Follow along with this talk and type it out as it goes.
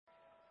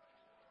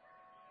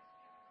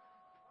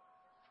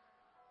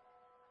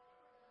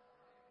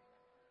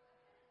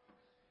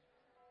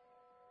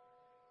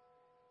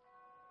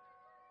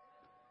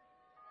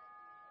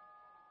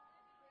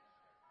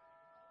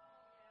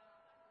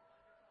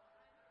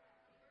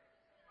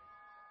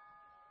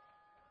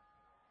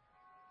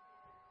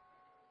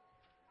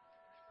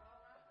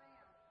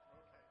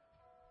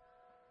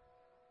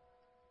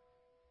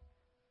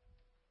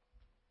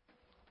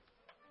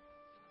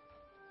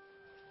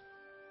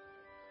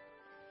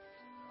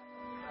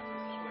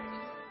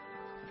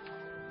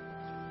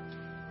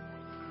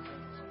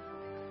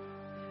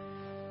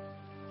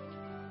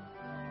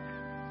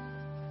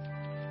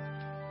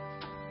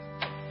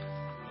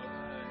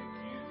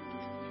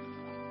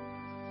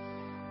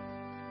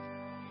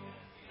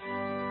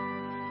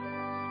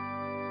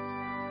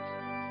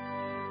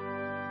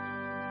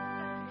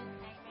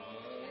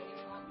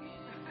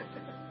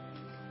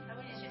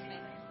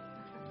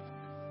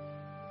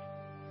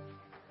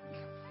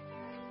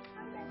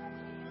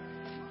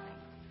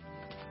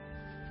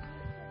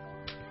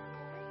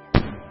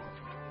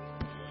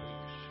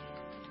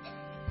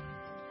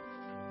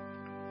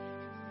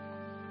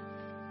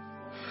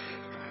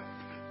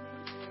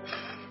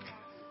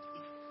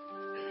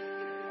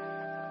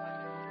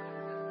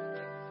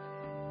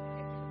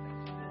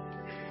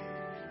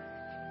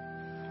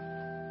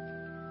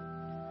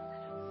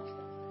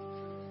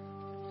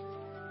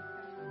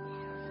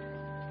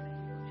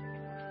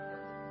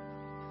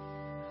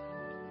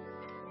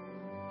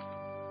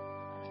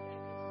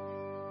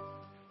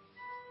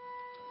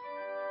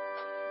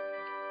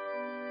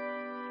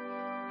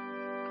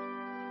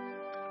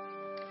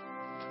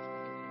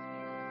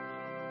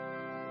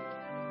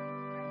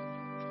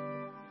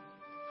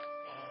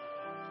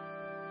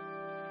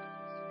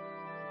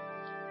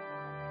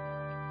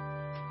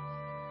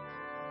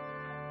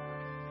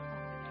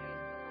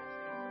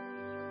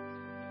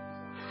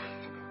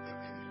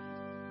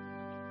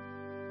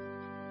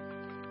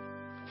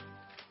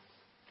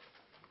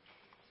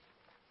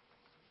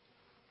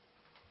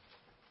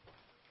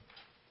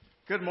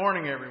Good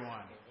morning,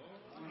 everyone.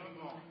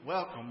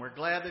 Welcome. We're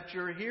glad that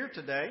you're here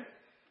today.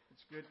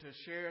 It's good to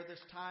share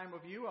this time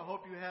with you. I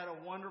hope you had a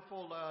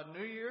wonderful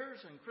New Year's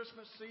and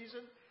Christmas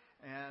season.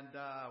 And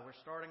we're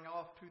starting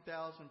off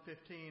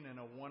 2015 in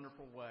a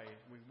wonderful way.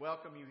 We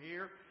welcome you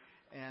here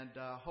and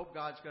hope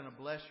God's going to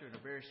bless you in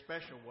a very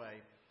special way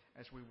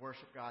as we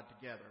worship God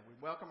together. We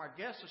welcome our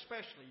guests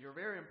especially. You're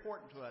very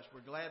important to us.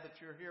 We're glad that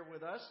you're here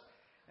with us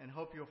and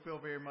hope you'll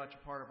feel very much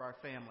a part of our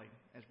family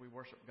as we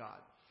worship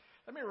God.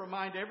 Let me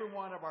remind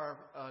everyone of our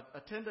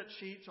attendance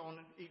sheets on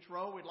each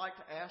row. We'd like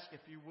to ask if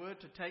you would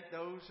to take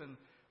those and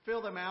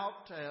fill them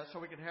out so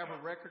we can have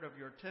a record of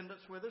your attendance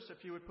with us.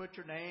 If you would put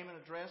your name and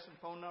address and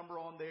phone number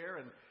on there.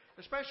 And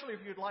especially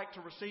if you'd like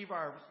to receive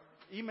our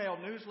email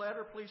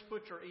newsletter, please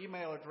put your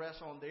email address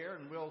on there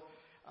and we'll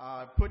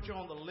put you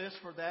on the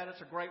list for that.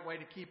 It's a great way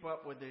to keep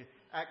up with the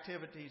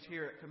activities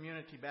here at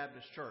Community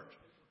Baptist Church.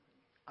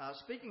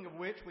 Speaking of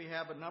which, we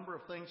have a number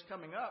of things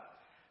coming up.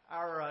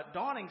 Our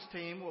Dawnings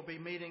team will be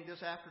meeting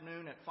this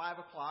afternoon at 5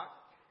 o'clock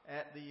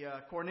at the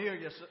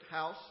Cornelius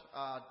House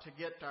to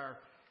get our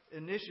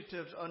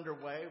initiatives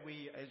underway.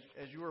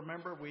 As you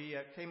remember, we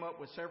came up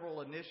with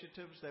several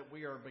initiatives that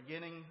we are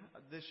beginning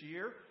this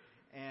year,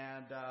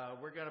 and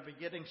we're going to be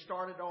getting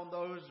started on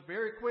those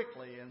very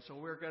quickly, and so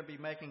we're going to be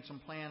making some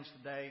plans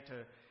today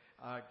to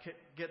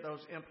get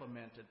those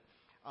implemented.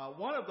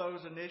 One of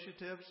those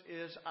initiatives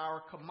is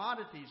our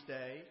Commodities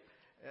Day.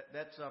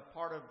 That's a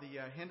part of the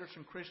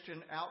Henderson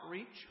Christian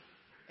Outreach,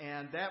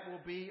 and that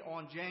will be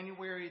on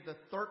January the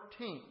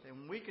 13th,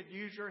 and we could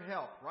use your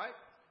help, right,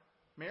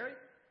 Mary? Well,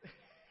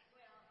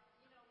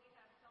 you know, we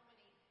have so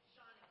many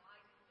shining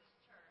lights in this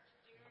church.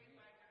 Jerry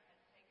Wagner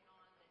has taken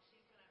on that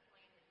she's going to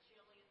plan the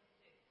chili and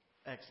soup.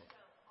 Excellent.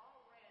 So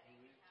already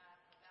we have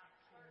about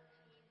 13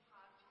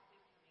 pots of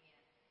soup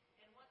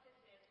coming in. And what this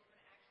is, we're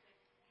going to actually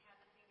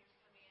have the seniors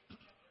come in,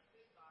 pick up their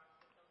food box,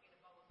 but they'll get a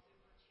bowl of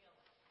soup or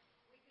chili.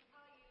 We could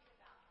probably use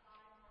about 5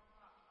 more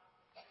pots of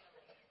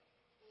chili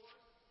or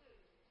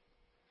soup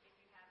if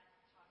you haven't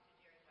talked to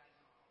Jerry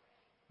Wagner already.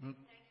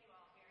 Thank you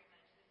all very much.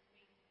 This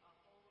means a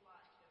whole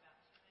lot to about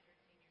 200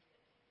 senior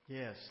citizens.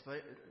 Yes.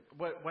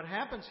 What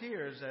happens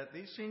here is that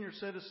these senior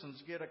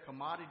citizens get a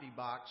commodity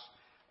box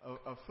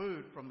of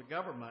food from the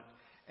government,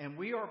 and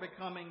we are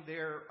becoming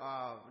their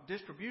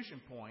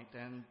distribution point.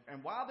 And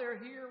while they're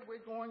here, we're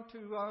going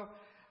to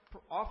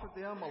offer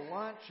them a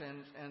lunch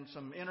and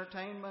some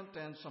entertainment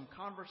and some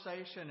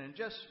conversation and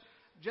just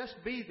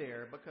be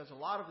there, because a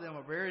lot of them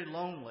are very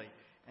lonely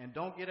and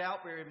don't get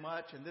out very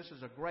much, and this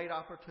is a great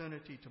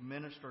opportunity to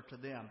minister to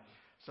them.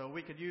 So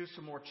we could use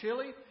some more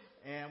chili,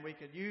 and we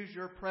could use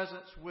your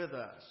presence with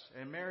us.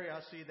 And Mary, I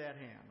see that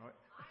hand. I am not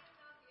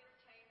the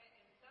entertainment,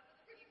 and some of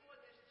the people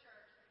in this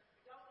church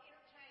don't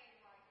entertain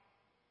like,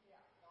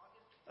 I'll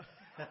just...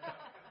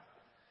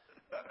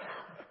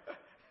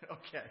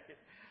 Okay.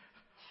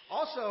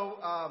 Also,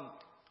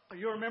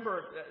 you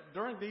remember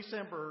during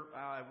December,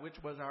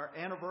 which was our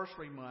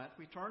anniversary month,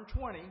 we turned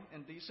 20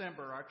 in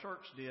December, our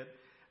church did.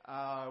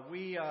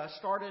 We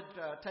started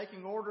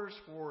taking orders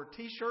for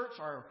T-shirts,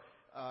 our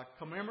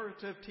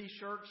commemorative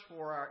T-shirts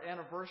for our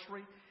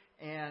anniversary.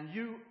 And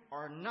you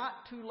are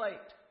not too late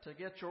to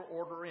get your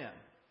order in,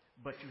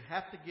 but you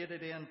have to get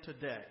it in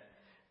today.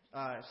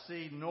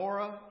 See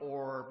Nora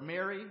or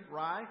Mary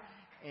Rye,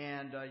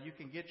 and you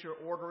can get your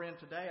order in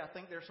today. I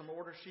think there's some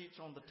order sheets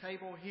on the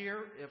table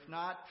here. If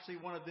not, see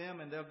one of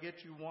them and they'll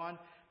get you one.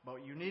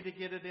 But you need to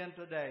get it in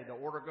today. The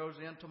order goes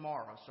in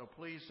tomorrow. So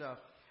please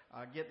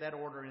get that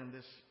order in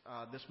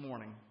this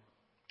morning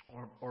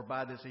or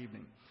by this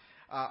evening.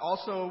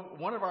 Also,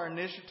 one of our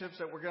initiatives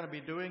that we're going to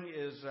be doing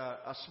is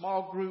a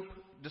small group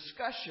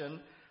discussion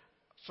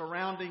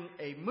surrounding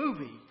a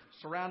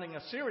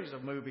series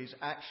of movies,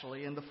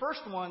 actually. And the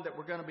first one that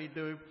we're going to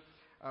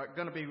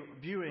be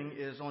viewing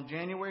is on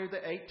January the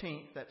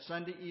 18th, that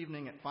Sunday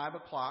evening at 5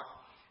 o'clock.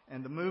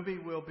 And the movie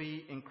will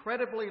be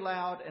Incredibly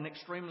Loud and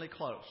Extremely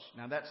Close.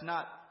 Now, that's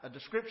not a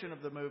description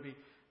of the movie.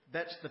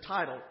 That's the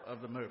title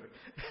of the movie.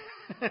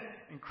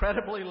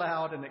 Incredibly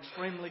Loud and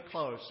Extremely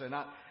Close. And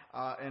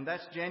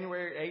that's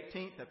January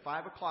 18th at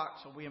 5 o'clock.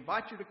 So we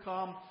invite you to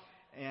come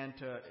and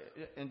to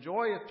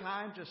enjoy a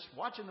time just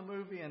watching the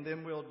movie, and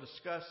then we'll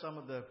discuss some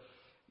of the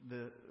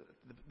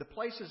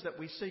places that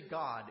we see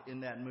God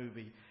in that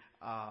movie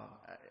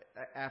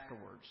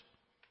afterwards.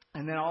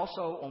 And then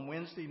also on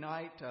Wednesday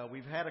night,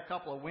 we've had a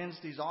couple of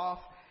Wednesdays off,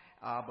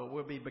 but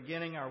we'll be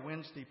beginning our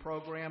Wednesday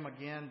program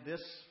again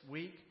this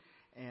week.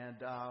 And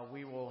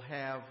we will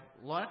have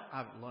lunch.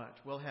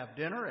 We'll have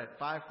dinner at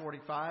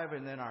 5:45,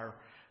 and then our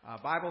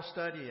Bible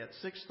study at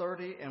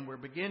 6:30. And we're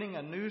beginning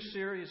a new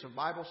series of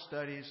Bible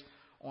studies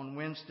on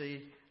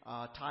Wednesday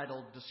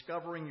titled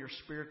Discovering Your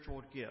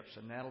Spiritual Gifts,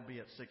 and that'll be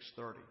at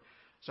 6:30.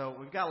 So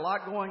we've got a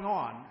lot going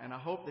on, and I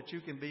hope that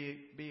you can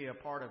be a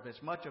part of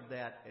as much of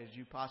that as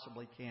you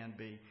possibly can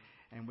be,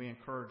 and we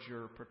encourage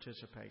your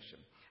participation.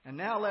 And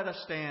now let us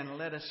stand and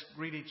let us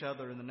greet each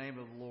other in the name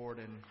of the Lord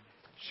and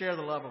share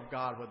the love of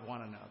God with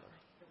one another.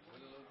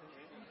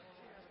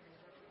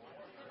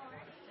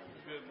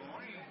 Good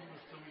morning.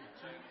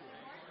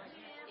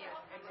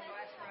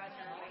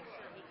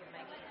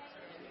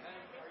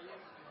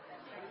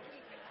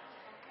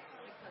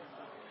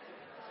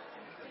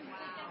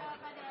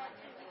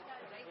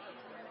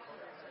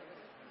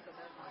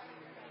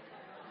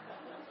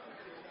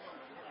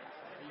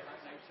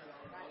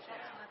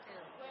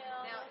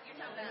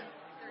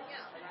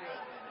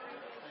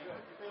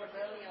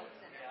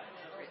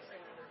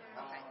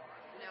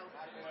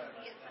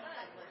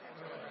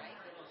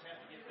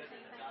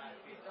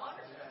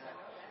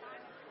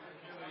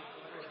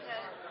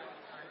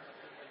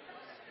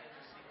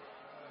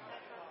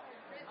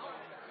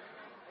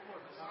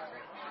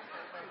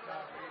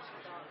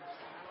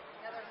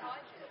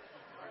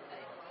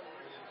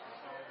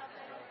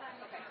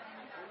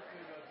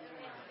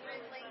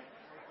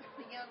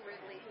 young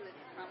Ridley, who is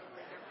probably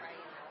their praying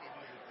in their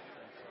 50s,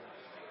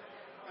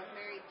 was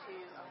married to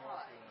a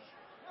Hodge.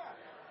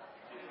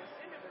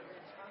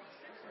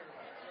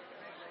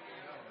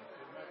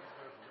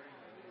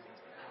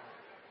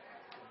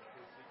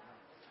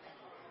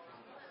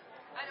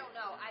 I don't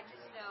know. I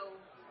just know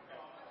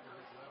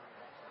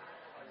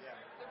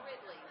the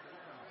Ridleys.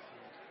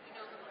 You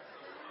know them?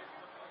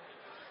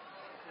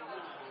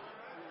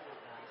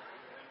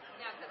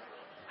 Yeah, because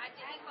I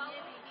didn't follow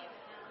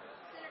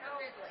Senator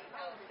Ridley.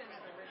 No,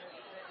 Senator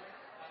Ridley.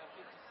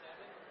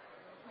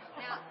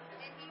 Now,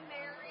 did he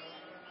marry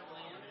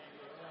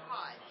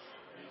Hodge?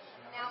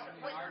 Now,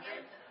 was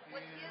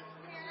his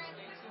parents,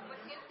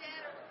 was his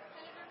dad a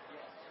senator?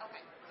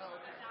 Okay.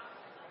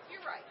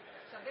 You're right.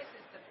 So this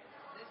is,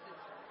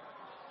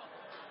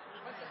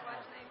 what's his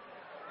wife's name?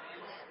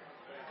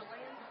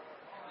 Glenn?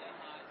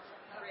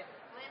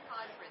 Glenn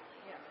Hodge Ridley.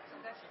 Yeah, so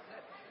that's who it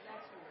is.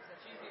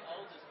 She's the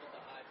oldest of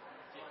the Hodge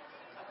kids.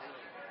 Okay.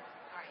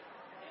 All right.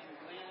 And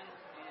Glenn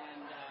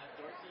and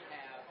Dorothy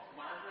have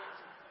Margaret,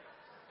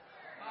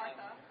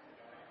 Martha,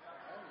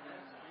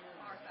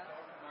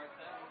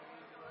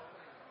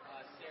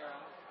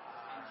 Sarah,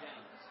 and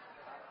James.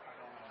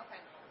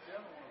 okay.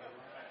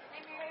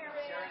 Hey,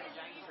 Mary. Sarah and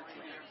James are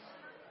twins.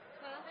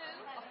 Huh?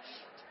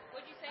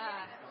 What'd you say?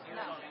 Sarah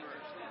No. and James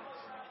are twins.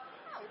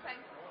 Oh, okay.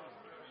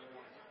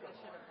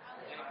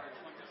 They are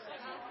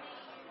 27.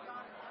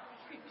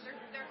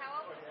 They're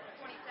how old?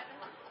 27?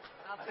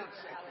 I'll talk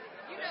to Alex.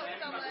 You know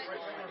so much.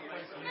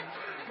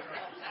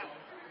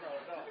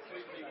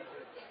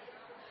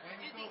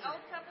 Is the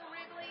old couple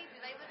Ridley, do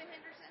they live in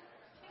Henderson?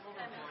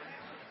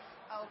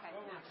 Oh, okay. I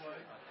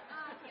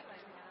can't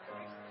wait to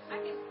have I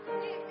can.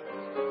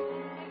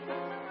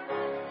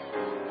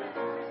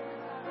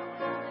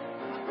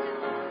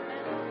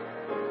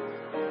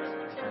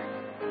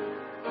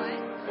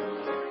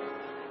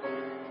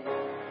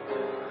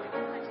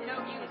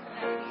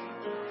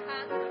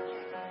 Huh?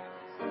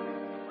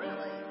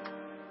 Really?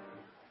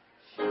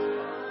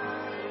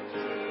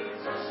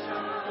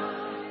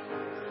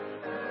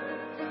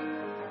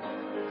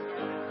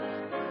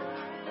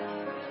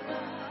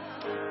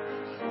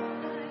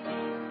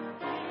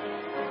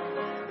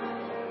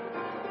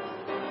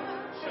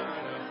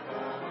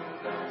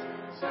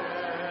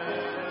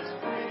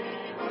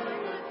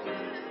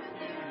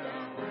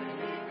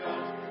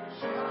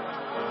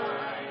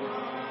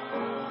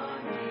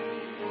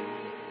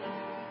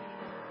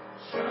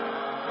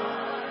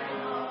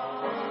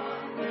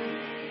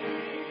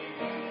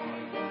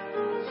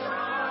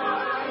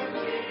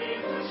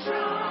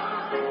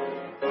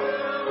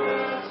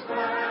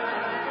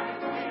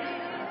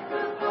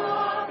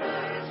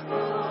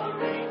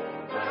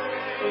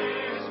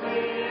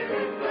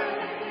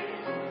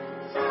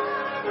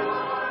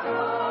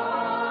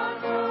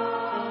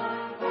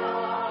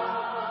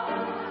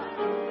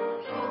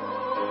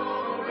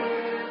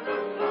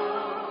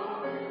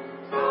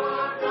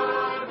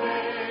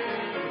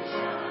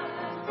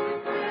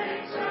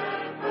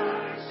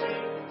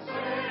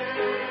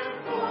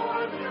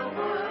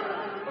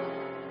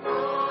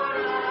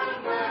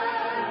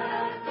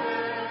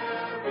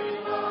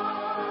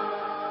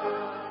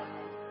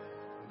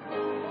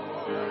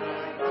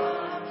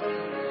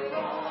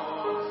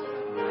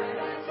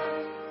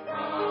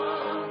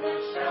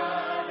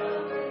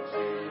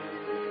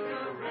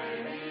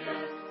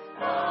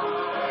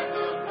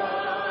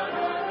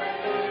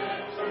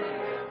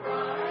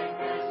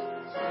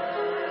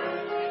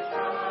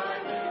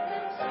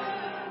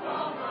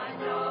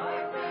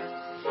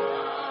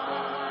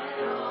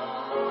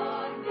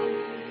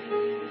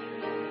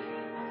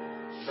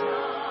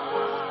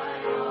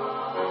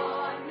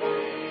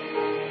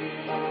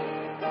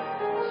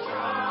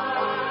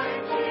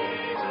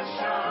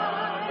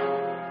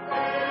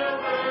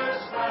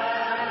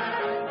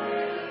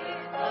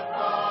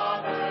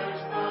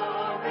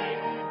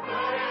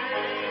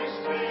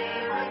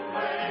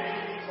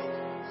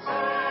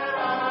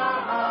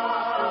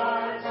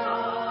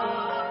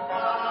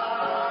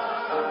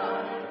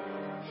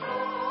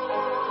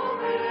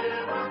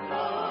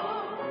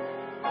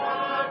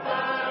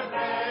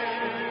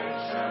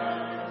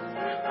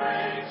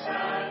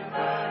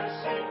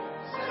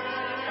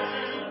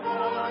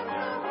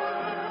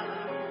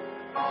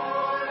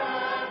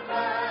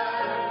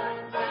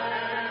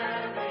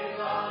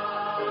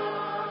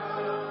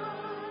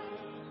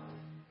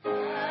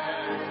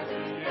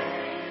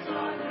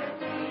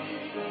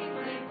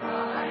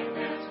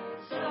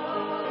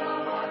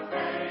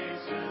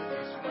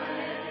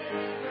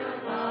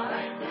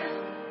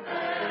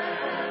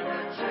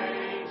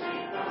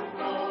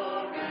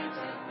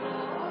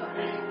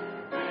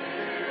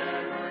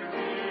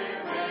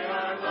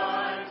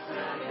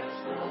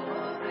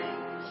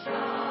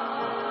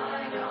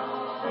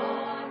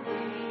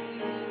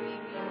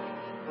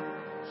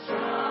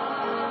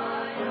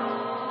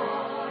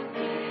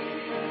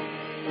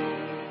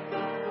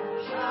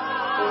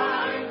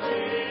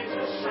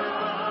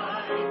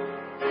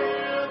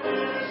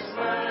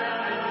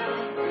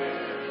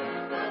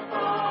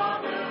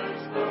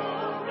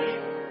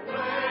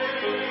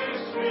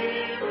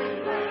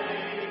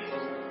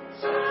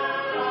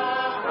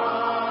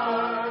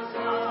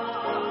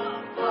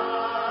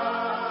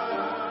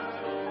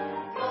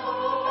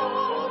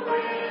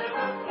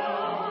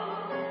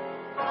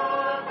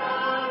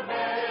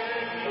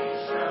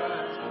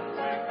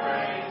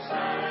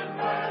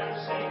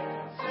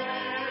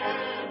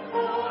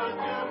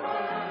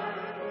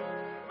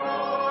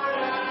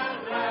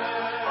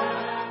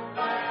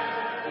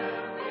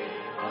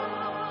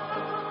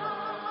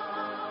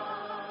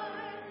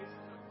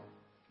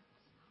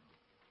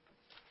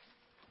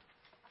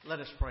 Let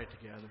us pray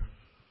together.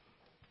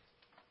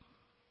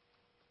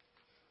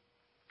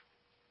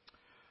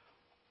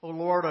 O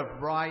Lord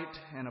of bright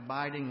and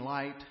abiding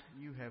light,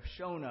 you have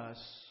shown us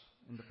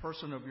in the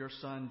person of your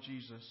Son,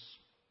 Jesus,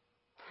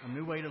 a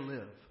new way to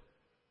live.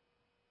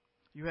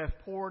 You have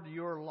poured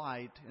your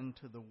light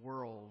into the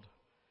world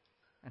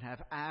and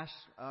have asked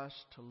us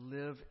to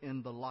live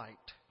in the light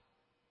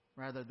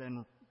rather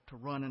than to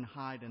run and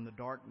hide in the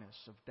darkness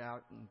of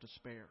doubt and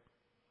despair.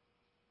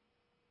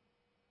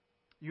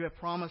 You have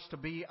promised to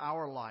be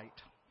our light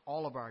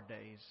all of our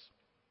days,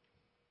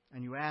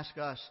 and you ask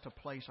us to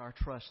place our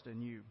trust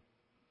in you.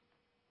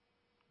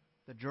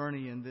 The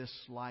journey in this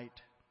light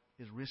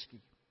is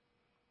risky.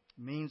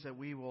 It means that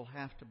we will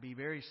have to be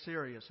very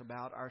serious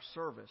about our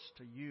service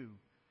to you,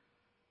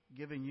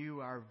 giving you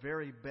our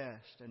very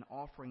best and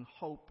offering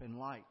hope and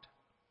light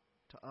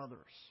to others.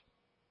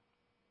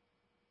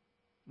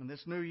 In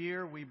this new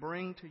year, we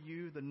bring to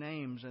you the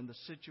names and the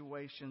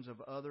situations of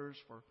others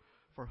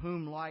for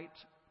whom light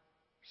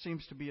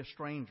seems to be a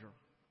stranger.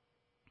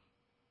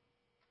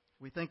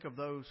 We think of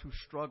those who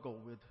struggle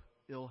with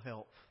ill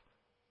health,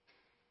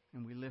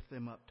 and we lift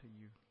them up to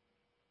you.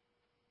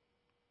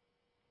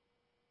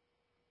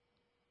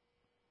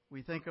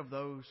 We think of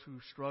those who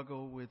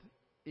struggle with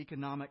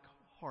economic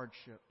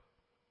hardship.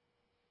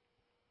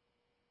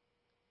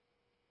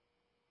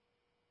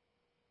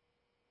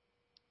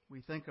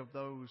 We think of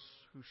those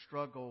who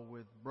struggle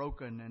with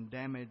broken and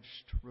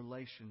damaged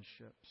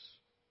relationships.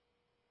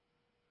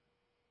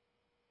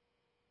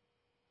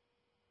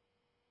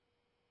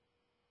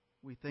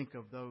 We think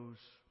of those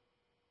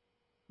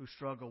who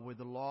struggle with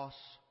the loss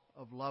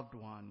of loved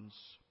ones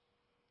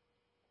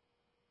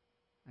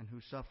and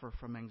who suffer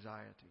from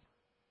anxiety.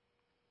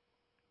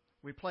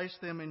 We place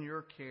them in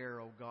your care,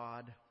 O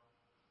God,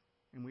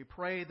 and we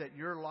pray that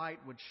your light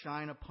would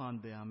shine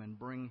upon them and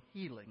bring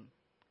healing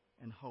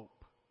and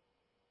hope.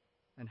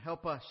 And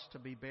help us to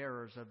be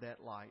bearers of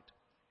that light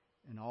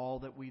in all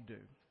that we do.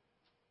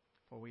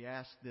 For we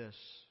ask this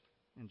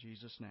in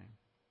Jesus' name.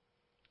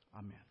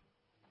 Amen.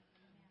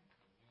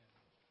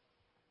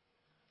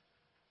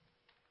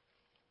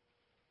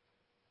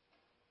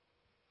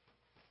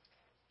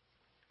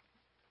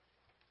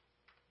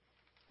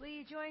 Will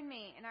you join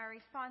me in our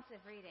responsive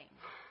reading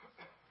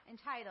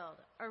entitled,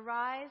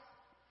 Arise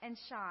and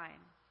Shine?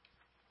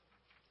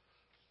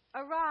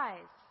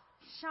 Arise,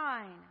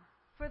 shine,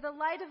 for the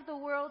light of the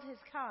world has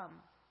come.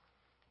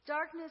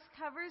 Darkness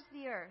covers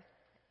the earth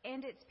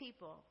and its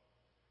people.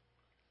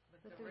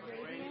 But the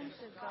radiance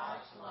of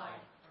God's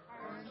light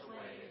burns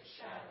away its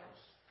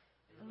shadows,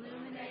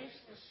 illuminates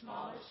the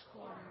smallest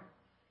corner,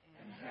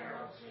 and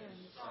heralds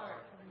in the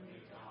start of a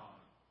new dawn.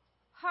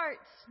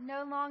 Hearts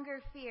no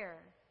longer fear.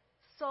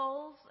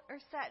 Souls are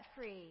set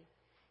free,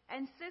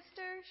 and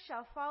sister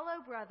shall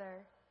follow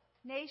brother,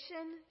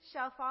 nation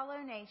shall follow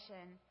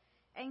nation,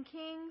 and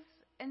kings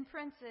and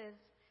princes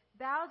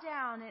bow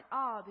down in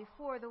awe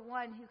before the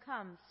one who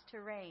comes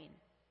to reign.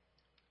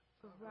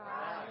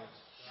 Arise,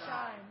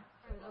 shine,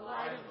 for the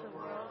light of the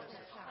world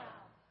has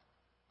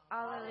come.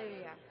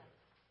 Alleluia.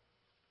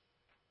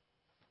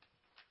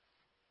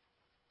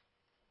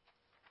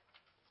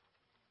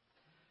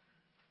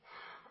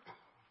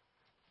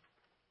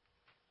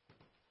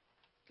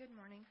 Good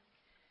morning.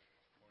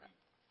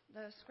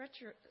 The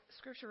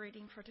scripture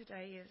reading for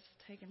today is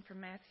taken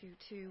from Matthew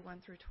 2,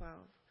 1 through 12,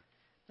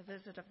 the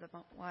visit of the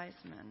wise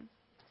men.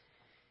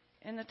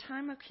 In the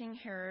time of King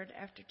Herod,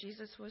 after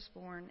Jesus was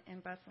born in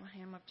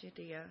Bethlehem of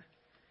Judea,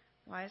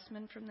 wise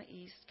men from the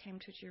east came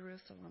to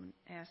Jerusalem,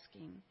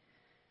 asking,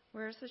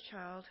 Where is the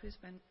child who's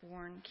been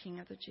born King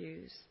of the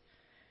Jews?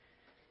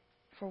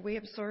 For we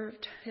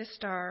observed his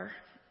star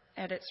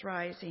at its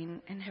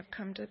rising and have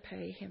come to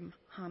pay him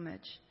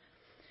homage.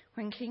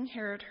 When King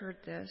Herod heard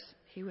this,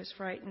 he was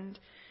frightened,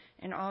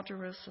 and all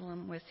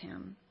Jerusalem with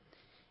him.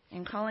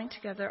 And calling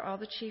together all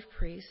the chief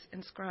priests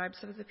and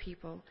scribes of the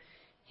people,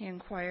 he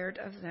inquired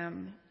of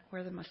them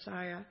where the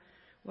Messiah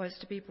was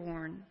to be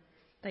born.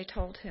 They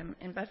told him,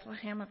 In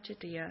Bethlehem of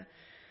Judea,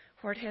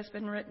 for it has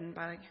been written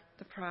by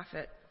the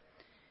prophet,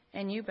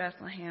 And you,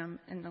 Bethlehem,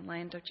 in the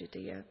land of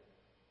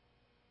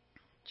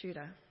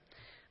Judah,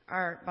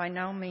 are by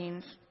no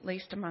means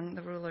least among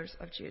the rulers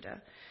of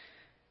Judah.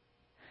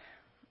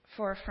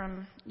 For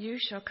from you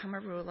shall come a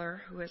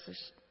ruler who is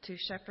to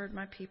shepherd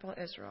my people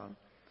Israel.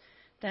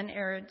 Then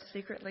Herod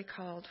secretly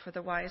called for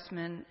the wise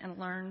men and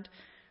learned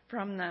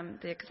from them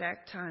the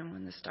exact time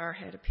when the star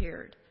had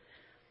appeared.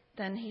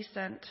 Then he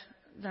sent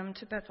them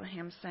to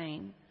Bethlehem,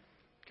 saying,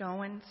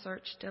 Go and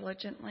search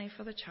diligently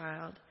for the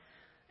child,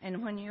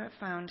 and when you have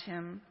found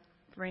him,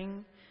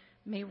 bring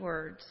me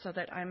word, so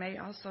that I may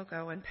also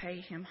go and pay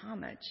him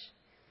homage.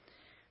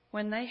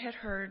 When they had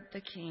heard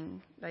the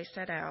king, they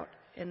set out,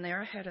 and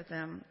there ahead of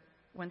them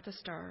went the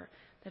star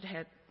that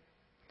had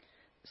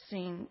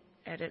seen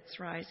at its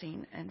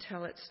rising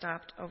until it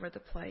stopped over the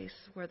place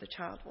where the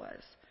child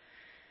was.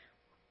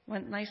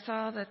 When they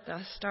saw that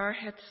the star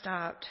had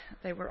stopped,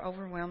 they were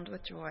overwhelmed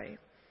with joy.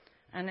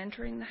 And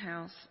entering the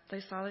house,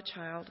 they saw the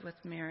child with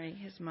Mary,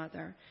 his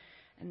mother,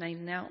 and they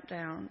knelt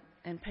down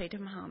and paid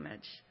him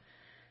homage.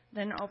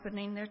 Then,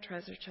 opening their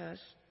treasure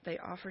chest, they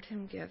offered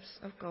him gifts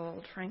of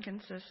gold,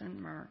 frankincense,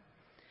 and myrrh.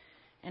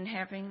 And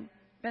having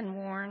been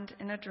warned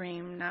in a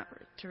dream not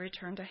to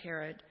return to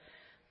Herod,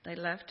 they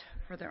left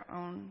for their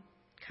own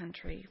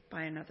country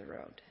by another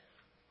road.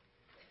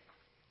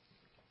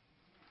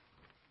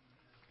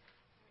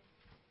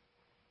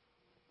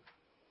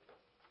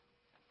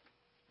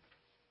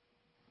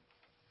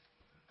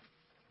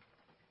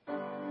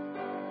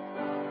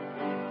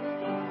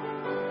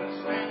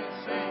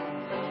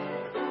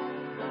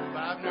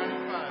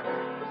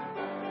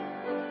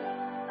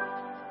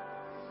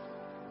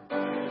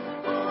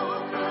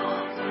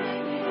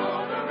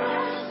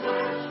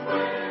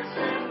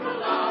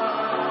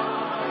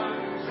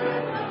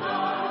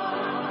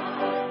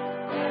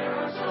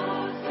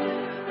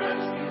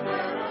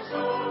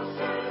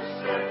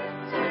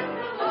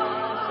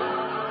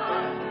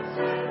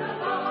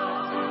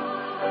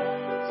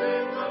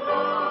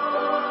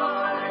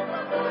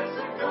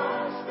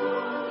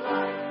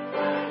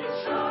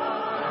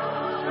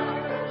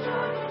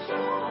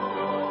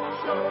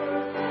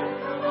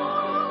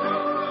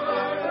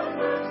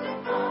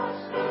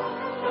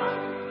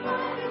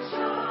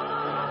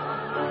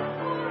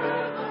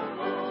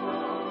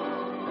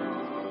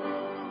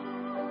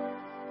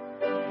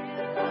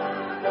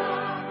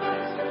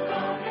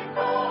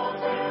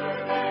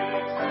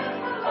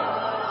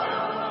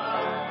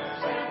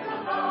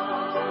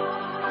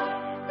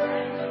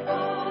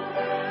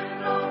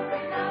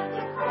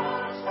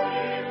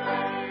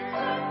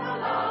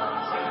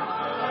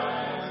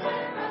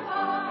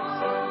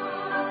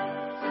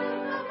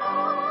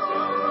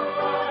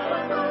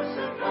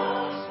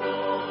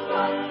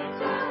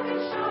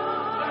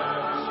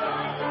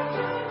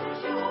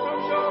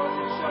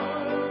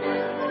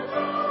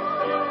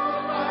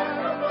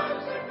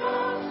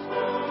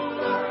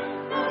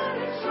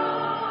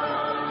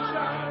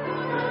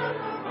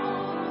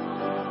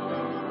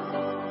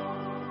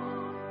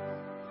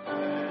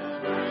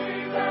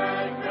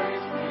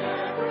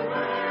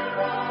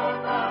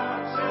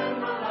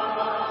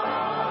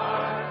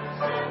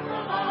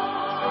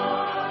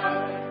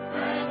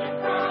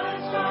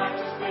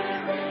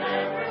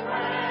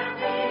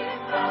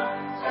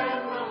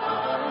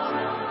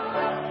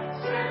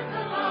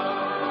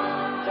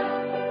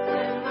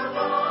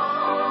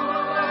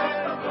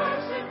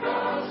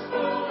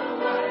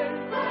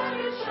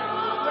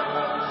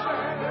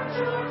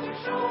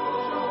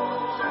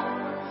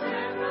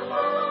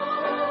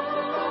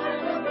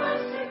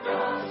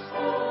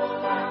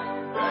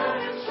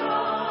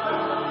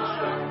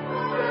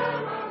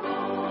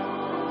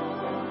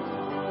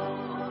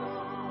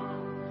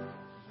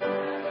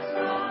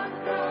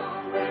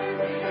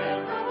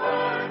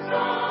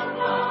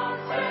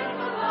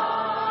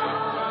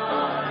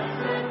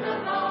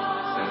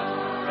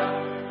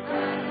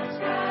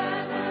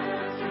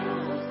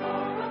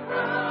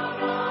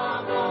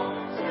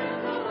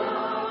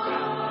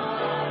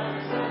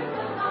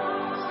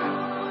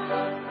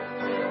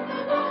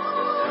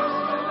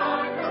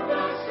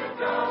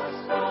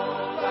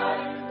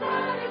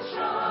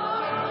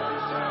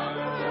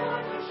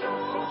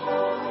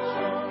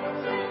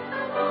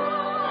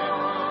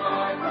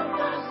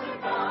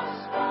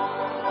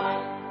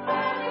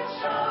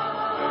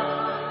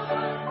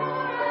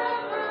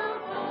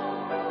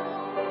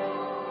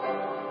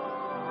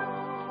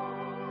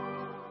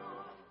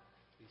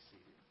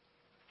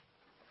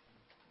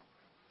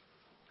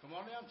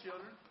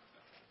 Children.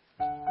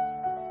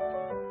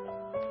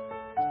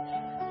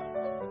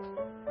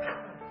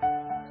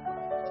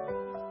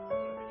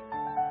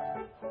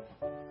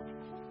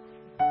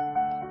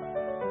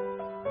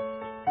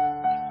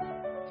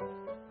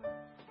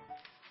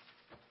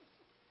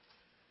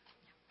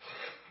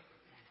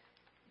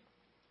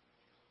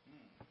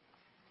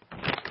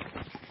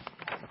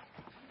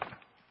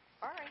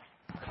 All right.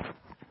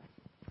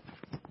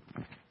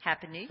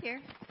 Happy New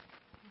Year.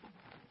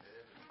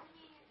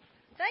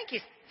 Thank you,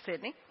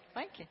 Sydney.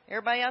 Thank you.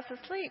 Everybody else is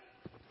asleep.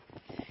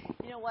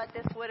 You know what?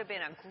 This would have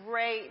been a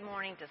great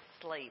morning to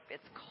sleep.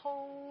 It's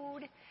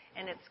cold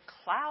and it's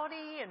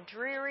cloudy and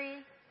dreary.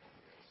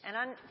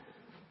 And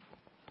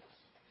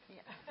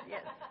yeah.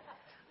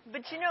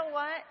 But you know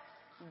what?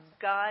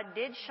 God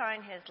did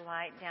shine his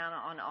light down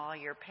on all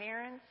your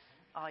parents,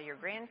 all your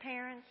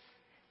grandparents,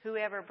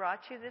 whoever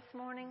brought you this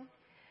morning.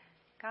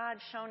 God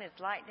shone his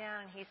light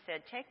down and he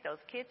said, take those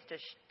kids to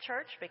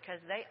church because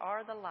they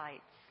are the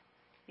lights.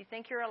 You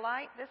think you're a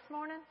light this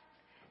morning?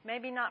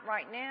 Maybe not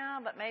right now,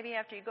 but maybe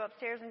after you go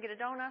upstairs and get a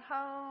donut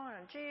hole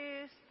and a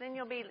juice, then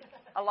you'll be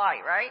a light,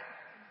 right?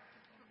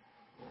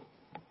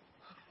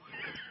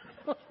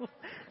 All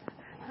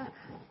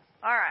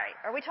right.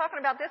 Are we talking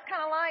about this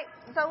kind of light,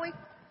 Zoe?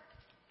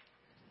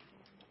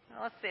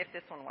 Well, let's see if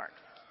this one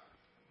works.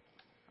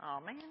 Oh,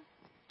 man.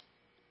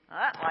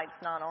 That light's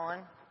not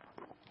on.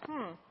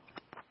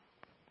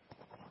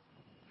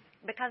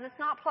 Because it's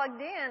not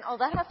plugged in. Oh,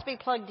 that has to be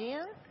plugged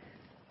in?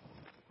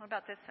 What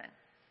about this thing?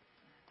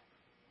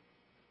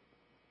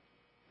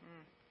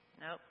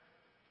 Nope.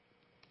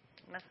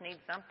 Must need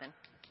something.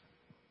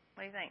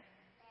 What do you think?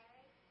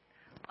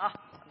 Oh,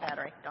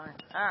 battery. Darn.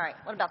 All right.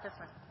 What about this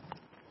one?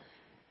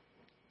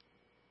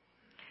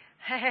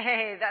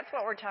 Hey, that's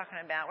what we're talking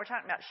about. We're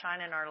talking about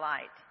shining our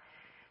light.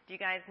 Do you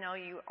guys know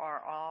you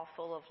are all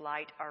full of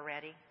light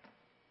already?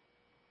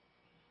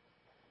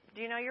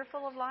 Do you know you're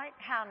full of light?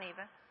 How,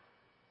 Neva?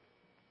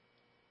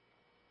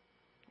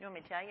 You want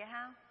me to tell you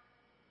how?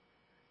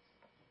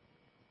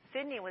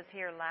 Sydney was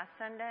here last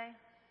Sunday,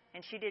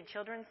 and she did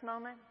Children's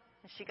Moment,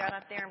 and she got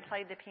up there and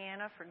played the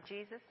piano for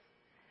Jesus.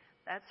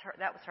 That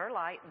was her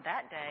light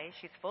that day.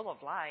 She's full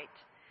of light.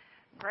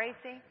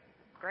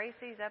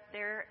 Gracie's up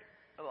there.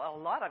 A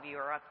lot of you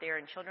are up there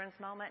in Children's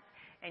Moment,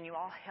 and you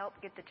all help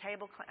get the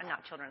table,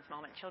 not Children's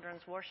Moment,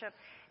 Children's Worship,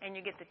 and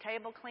you get the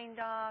table cleaned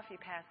off, you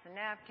pass the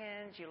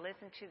napkins, you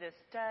listen to the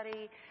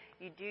study,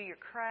 you do your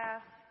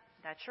crafts.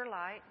 That's your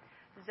light.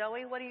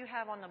 Zoe, what do you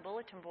have on the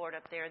bulletin board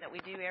up there that we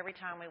do every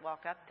time we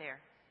walk up there?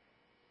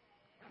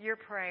 Your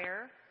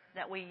prayer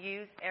that we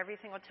use every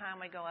single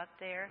time we go up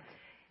there.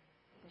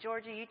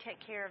 Georgia, you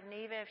take care of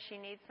Neva if she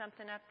needs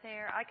something up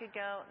there. I could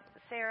go,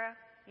 Sarah,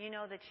 you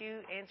know that you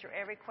answer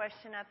every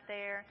question up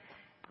there.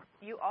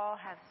 You all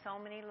have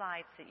so many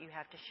lights that you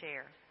have to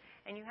share.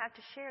 And you have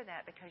to share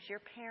that because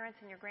your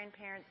parents and your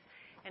grandparents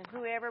and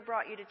whoever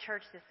brought you to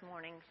church this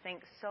morning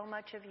thinks so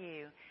much of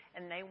you,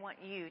 and they want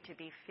you to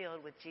be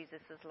filled with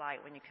Jesus'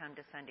 light when you come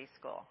to Sunday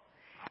school.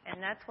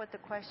 And that's what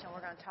the question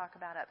we're going to talk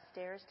about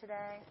upstairs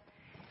today.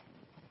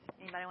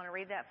 Anybody want to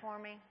read that for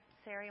me?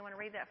 Sarah, you want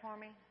to read that for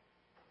me?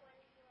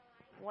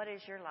 What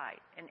is your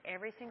light? And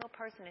every single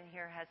person in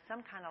here has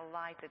some kind of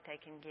light that they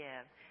can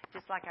give.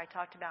 Just like I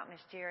talked about Miss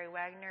Jerry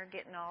Wagner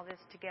getting all this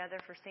together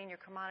for Senior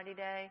Commodity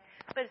Day.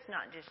 But it's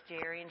not just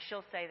Jerry, and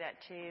she'll say that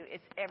too.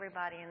 It's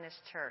everybody in this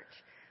church.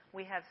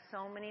 We have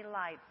so many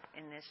lights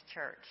in this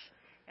church,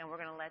 and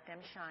we're going to let them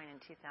shine in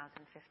 2015.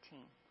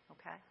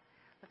 Okay?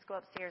 Let's go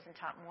upstairs and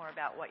talk more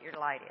about what your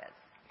light is.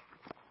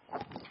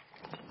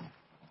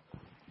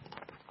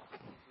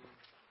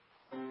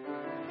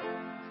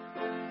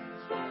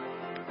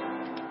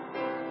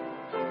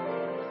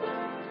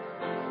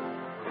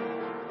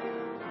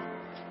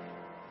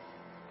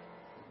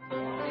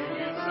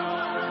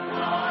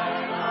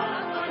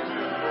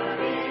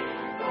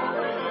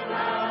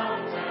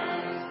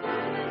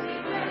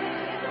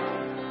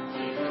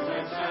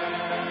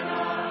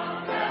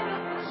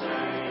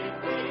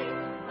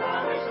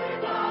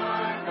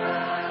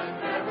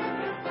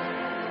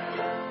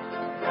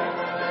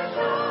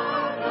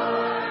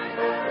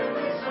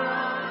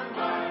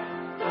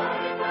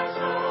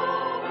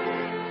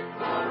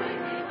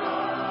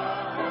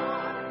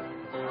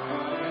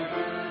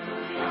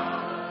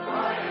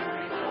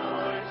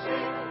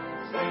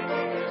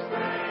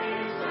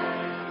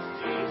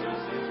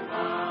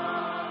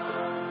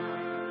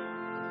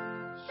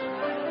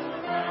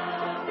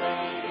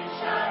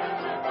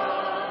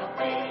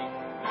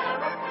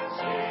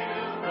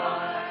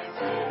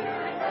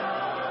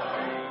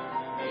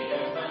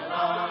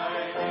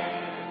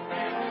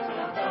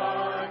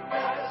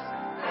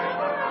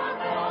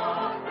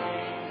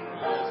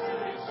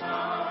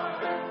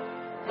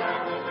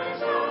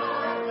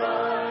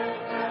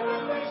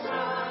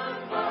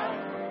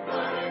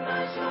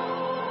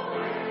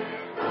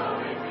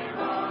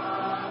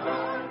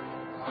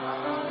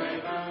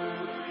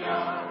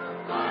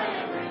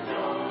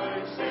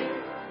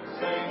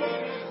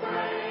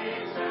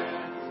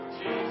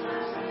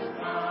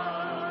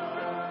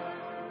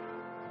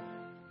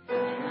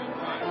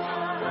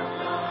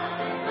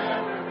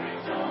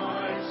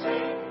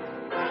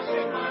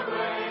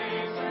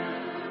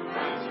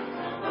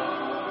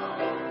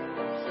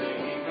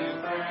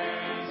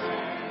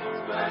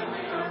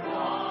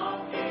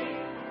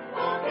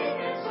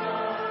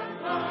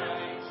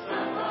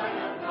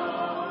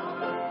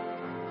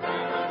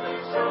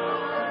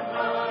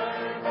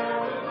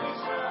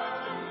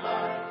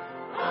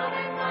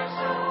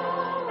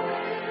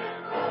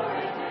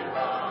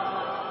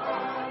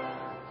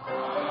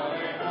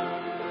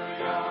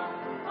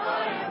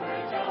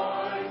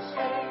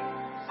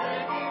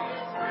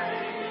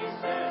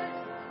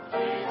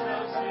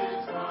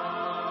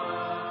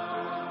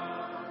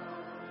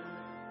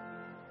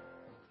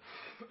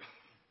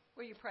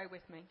 Pray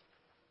with me.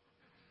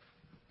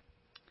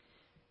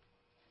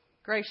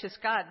 Gracious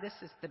God, this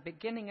is the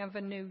beginning of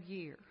a new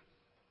year.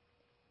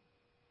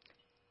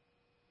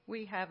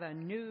 We have a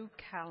new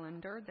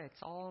calendar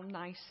that's all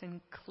nice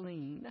and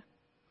clean.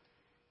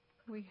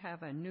 We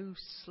have a new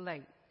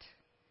slate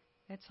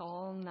that's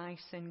all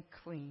nice and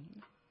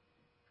clean.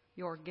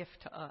 Your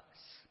gift to us.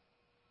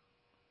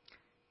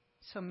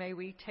 So may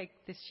we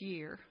take this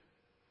year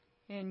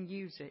and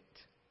use it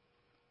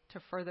to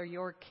further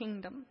your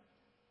kingdom,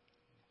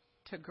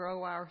 to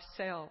grow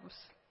ourselves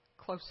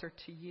closer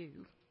to you,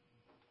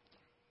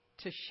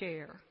 to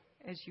share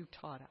as you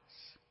taught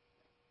us.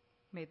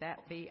 May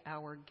that be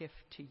our gift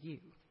to you.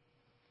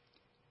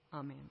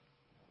 Amen.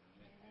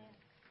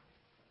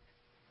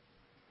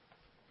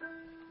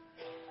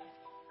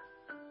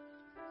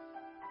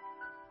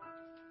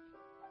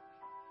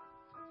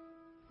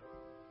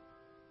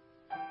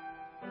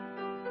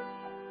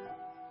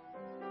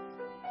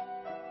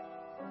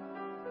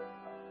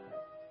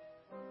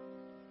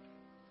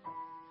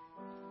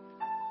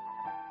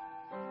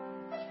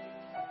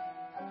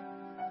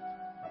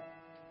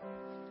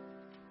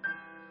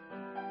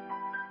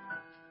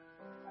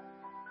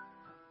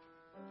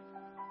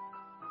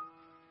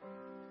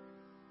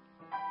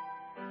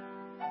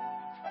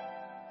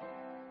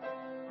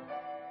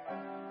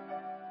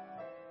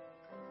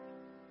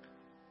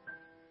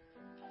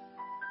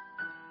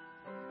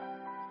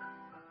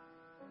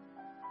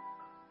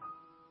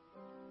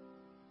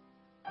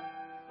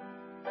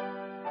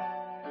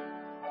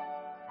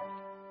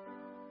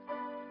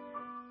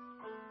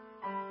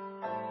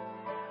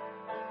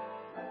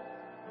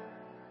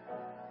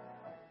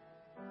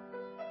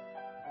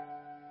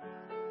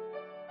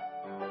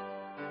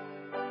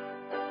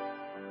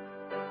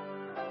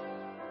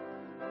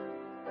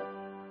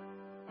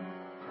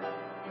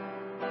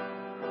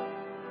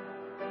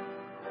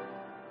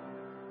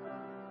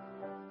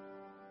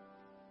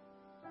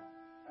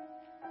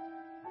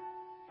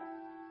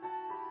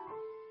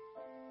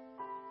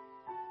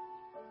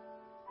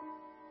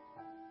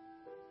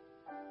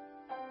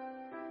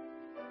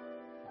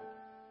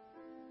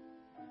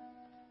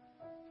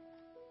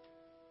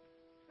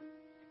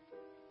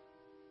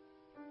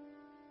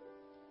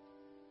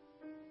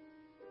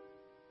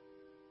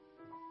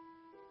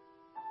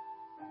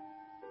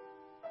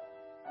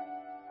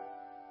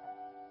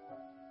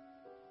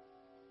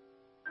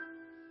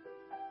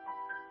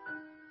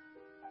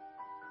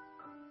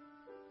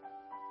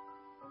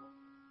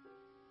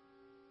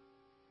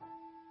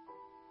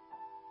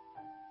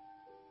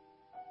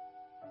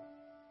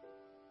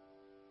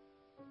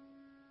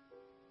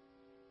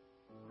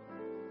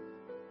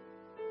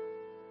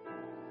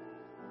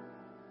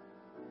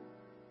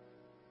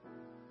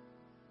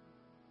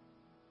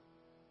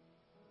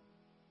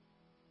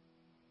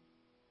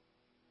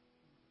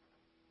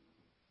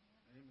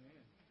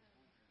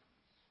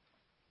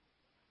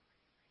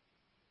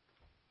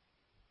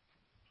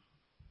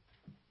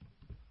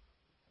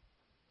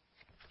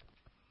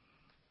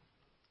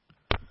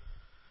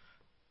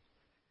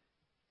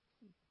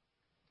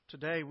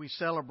 Today we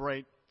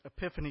celebrate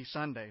Epiphany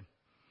Sunday,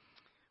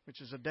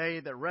 which is a day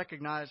that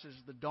recognizes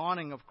the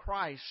dawning of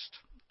Christ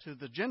to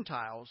the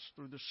Gentiles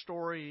through the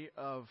story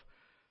of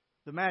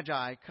the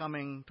Magi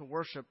coming to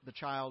worship the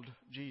child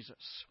Jesus.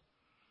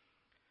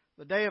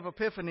 The day of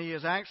Epiphany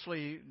is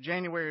actually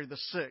January the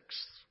 6th,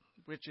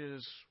 which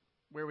is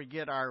where we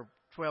get our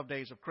 12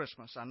 days of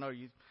Christmas. I know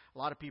a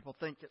lot of people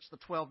think it's the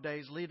 12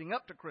 days leading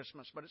up to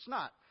Christmas, but it's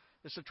not.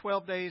 It's the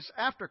 12 days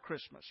after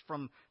Christmas,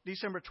 from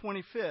December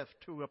 25th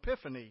to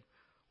Epiphany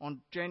on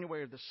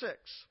January the 6th.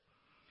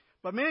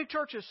 But many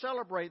churches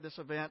celebrate this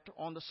event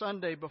on the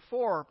Sunday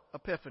before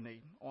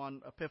Epiphany,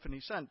 on Epiphany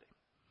Sunday.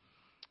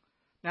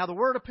 Now, the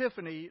word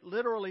Epiphany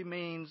literally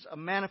means a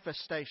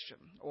manifestation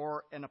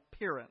or an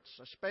appearance,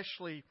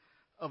 especially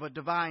of a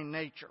divine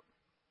nature.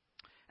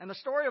 And the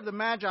story of the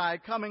Magi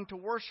coming to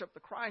worship the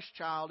Christ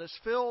child is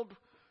filled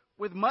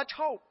with much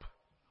hope,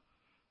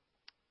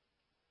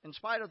 in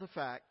spite of the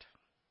fact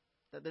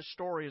that this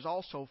story is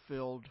also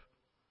filled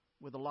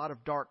with a lot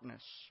of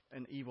darkness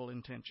and evil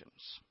intentions.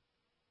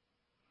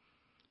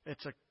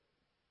 It's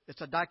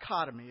a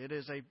dichotomy. It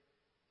is a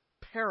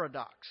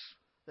paradox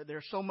that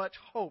there's so much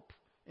hope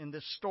in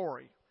this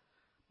story,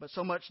 but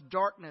so much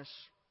darkness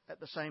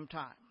at the same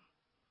time.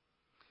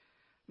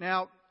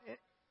 Now,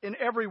 in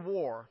every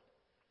war,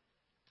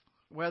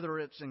 whether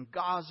it's in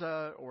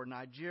Gaza or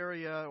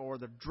Nigeria or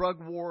the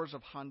drug wars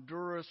of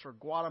Honduras or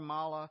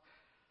Guatemala,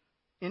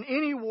 in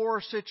any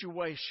war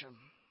situation,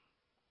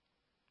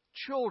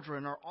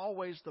 children are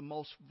always the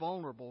most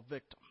vulnerable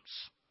victims.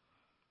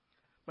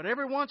 But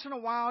every once in a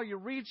while, you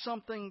read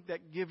something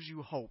that gives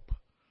you hope.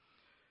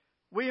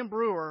 William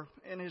Brewer,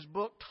 in his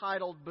book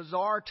titled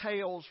Bizarre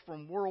Tales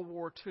from World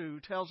War II,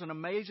 tells an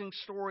amazing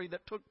story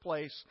that took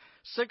place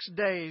 6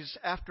 days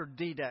after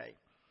D-Day.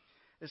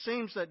 It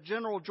seems that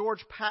General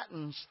George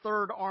Patton's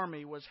Third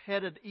Army was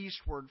headed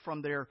eastward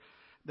from their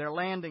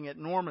landing at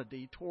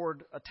Normandy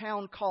toward a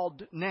town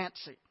called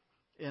Nancy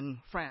in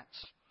France.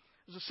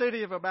 It was a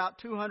city of about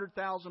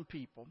 200,000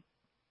 people.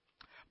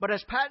 But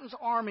as Patton's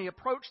army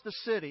approached the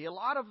city, a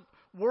lot of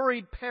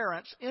worried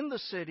parents in the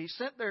city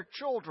sent their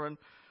children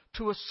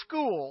to a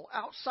school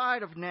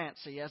outside of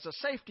Nancy as a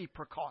safety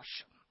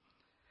precaution.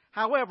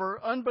 However,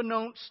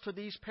 unbeknownst to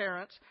these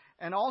parents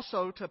and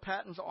also to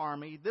Patton's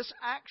army, this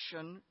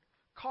action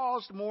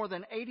caused more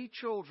than 80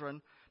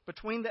 children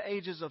between the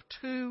ages of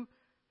 2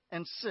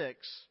 and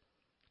 6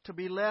 to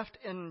be left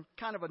in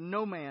kind of a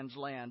no man's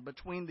land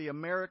between the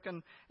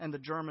American and the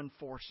German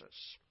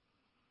forces.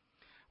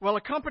 Well,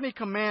 a company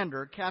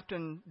commander,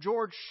 Captain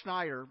George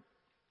Schneider,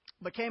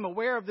 became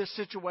aware of this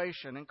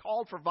situation and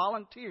called for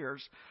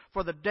volunteers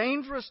for the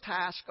dangerous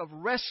task of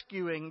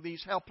rescuing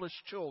these helpless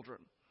children.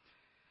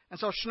 And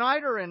so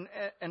Schneider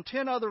and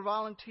 10 other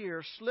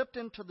volunteers slipped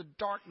into the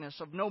darkness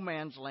of no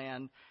man's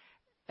land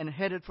and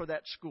headed for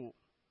that school,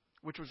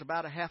 which was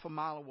about a half a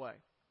mile away.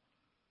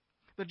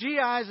 The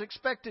GIs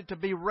expected to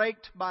be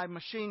raked by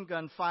machine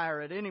gun fire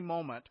at any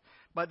moment,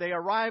 but they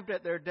arrived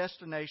at their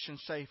destination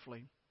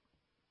safely.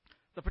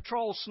 The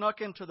patrol snuck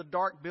into the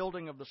dark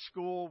building of the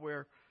school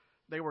where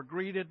they were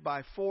greeted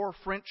by 4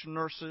 French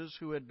nurses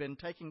who had been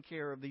taking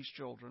care of these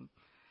children.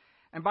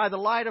 And by the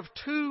light of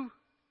 2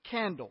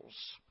 candles,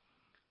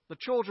 the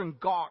children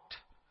gawked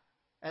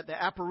at the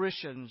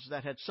apparitions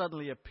that had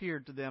suddenly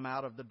appeared to them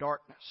out of the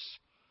darkness.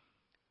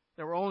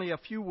 There were only a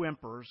few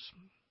whimpers,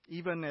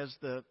 even as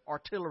the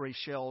artillery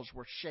shells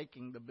were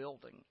shaking the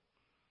building.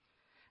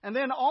 And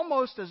then,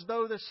 almost as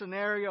though this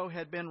scenario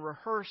had been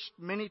rehearsed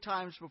many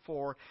times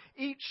before,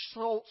 each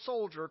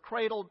soldier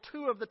cradled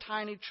 2 of the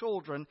tiny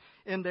children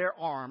in their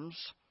arms.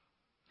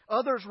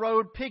 Others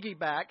rode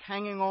piggyback,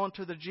 hanging on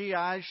to the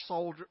GI's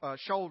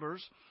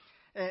shoulders.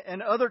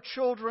 And other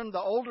children, the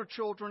older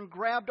children,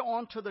 grabbed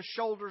onto the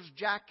shoulders'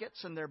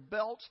 jackets and their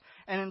belts.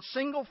 And in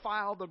single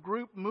file, the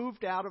group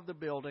moved out of the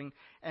building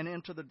and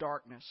into the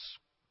darkness.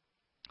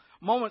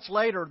 Moments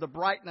later, the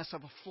brightness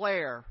of a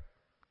flare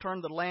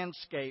turned the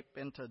landscape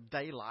into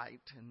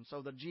daylight, and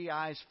so the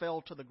GIs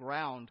fell to the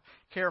ground,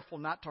 careful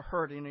not to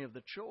hurt any of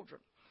the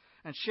children.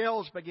 And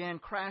shells began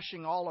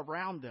crashing all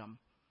around them,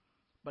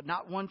 but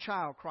not one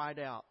child cried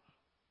out.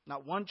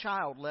 Not one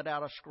child let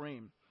out a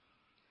scream.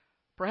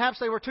 Perhaps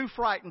they were too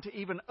frightened to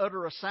even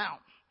utter a sound.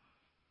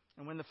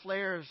 And when the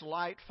flare's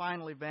light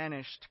finally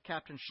vanished,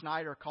 Captain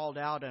Schneider called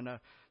out in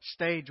a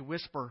stage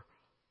whisper,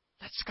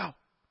 "Let's go."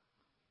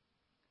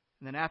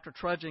 And then after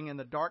trudging in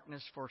the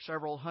darkness for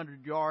several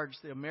hundred yards,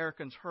 the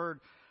Americans heard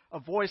a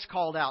voice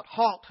called out,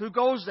 "Halt! Who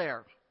goes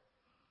there?"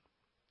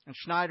 And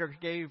Schneider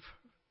gave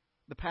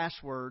the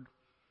password,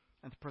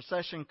 and the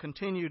procession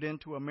continued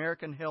into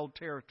American-held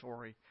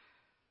territory.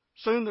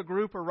 Soon the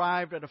group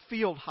arrived at a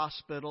field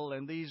hospital,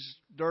 and these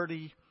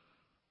dirty,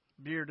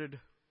 bearded,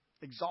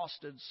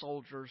 exhausted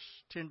soldiers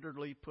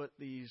tenderly put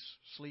these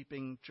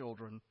sleeping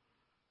children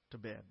to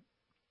bed.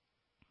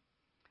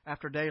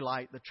 After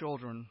daylight, the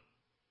children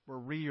were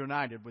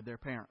reunited with their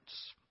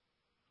parents.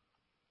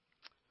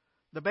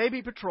 The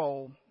baby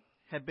patrol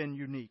had been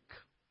unique.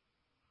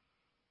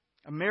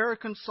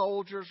 American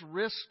soldiers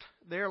risked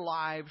their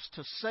lives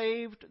to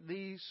save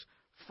these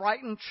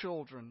frightened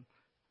children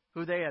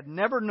who they had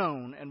never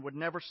known and would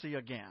never see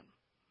again.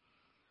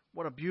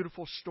 What a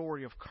beautiful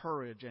story of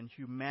courage and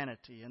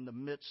humanity in the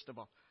midst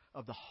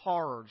of the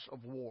horrors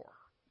of war.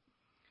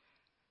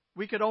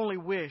 We could only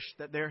wish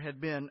that there had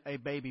been a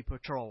baby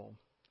patrol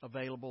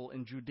available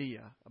in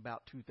Judea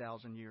about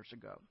 2,000 years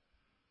ago.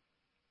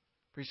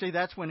 For you see,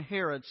 that's when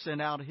Herod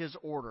sent out his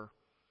order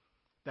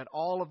that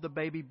all of the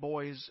baby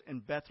boys in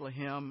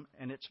Bethlehem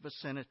and its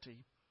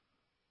vicinity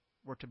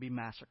were to be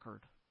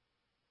massacred.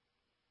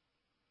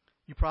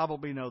 You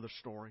probably know the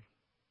story.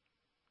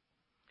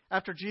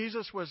 After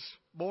Jesus was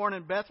born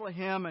in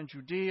Bethlehem and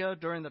Judea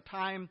during the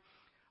time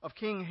of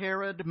King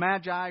Herod,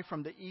 Magi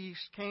from the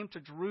east came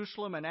to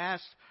Jerusalem and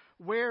asked,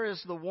 "Where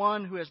is the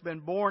one who has been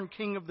born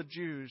King of the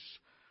Jews?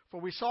 For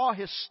we saw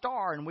his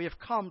star and we have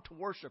come to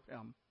worship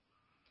him."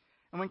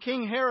 And when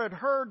King Herod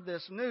heard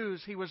this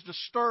news, he was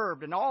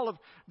disturbed, and all of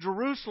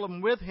Jerusalem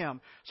with him.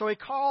 So he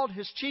called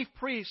his chief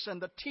priests and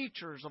the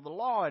teachers of the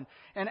law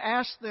and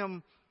asked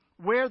them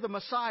where the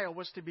Messiah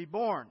was to be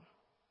born.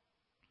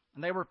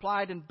 And they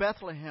replied, "In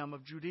Bethlehem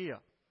of Judea.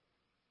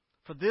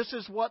 For this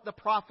is what the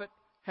prophet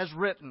has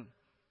written.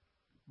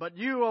 But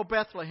you, O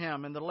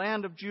Bethlehem, in the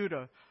land of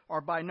Judah,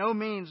 are by no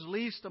means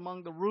least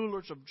among the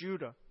rulers of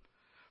Judah.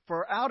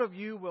 For out of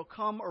you will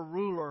come a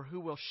ruler who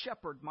will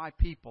shepherd my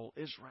people,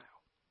 Israel."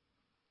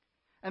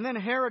 And then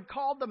Herod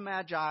called the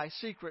Magi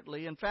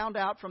secretly and found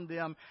out from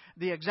them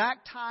the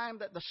exact time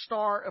that the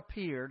star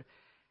appeared.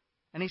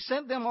 And he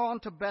sent them on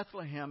to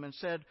Bethlehem and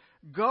said,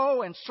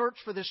 "Go and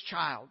search for this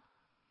child.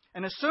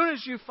 And as soon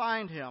as you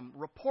find him,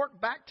 report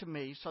back to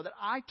me so that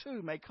I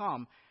too may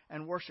come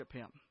and worship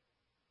him."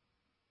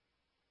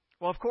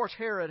 Well, of course,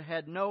 Herod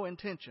had no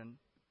intention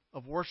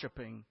of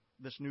worshiping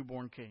this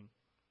newborn king.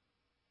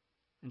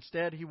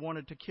 Instead, he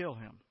wanted to kill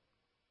him.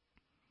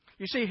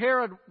 You see,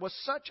 Herod was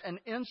such an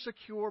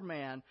insecure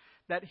man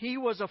that he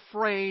was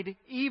afraid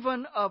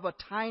even of a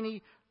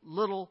tiny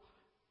little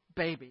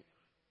baby.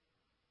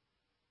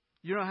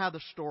 You know how the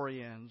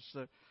story ends.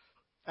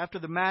 After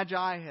the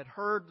Magi had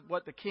heard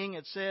what the king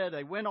had said,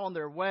 they went on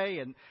their way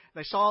and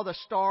they saw the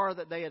star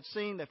that they had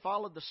seen. They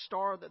followed the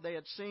star that they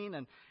had seen,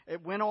 and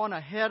it went on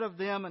ahead of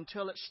them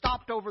until it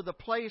stopped over the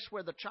place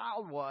where the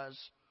child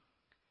was.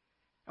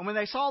 And when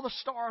they saw the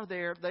star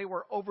there, they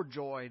were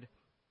overjoyed.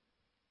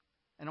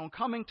 And on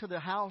coming to the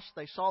house,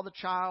 they saw the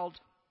child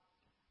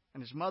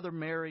and his mother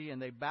Mary,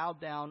 and they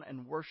bowed down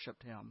and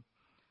worshipped him.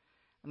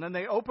 And then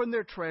they opened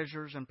their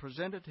treasures and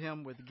presented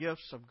him with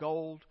gifts of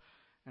gold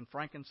and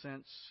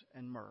frankincense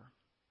and myrrh.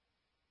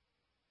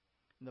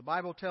 And the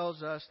Bible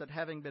tells us that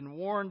having been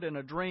warned in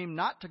a dream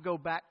not to go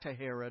back to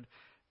Herod,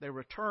 they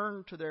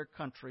returned to their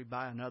country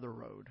by another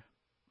road.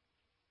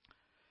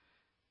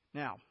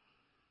 Now,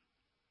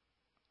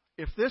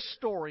 if this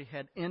story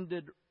had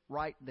ended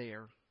right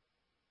there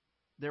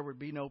would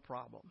be no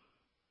problem.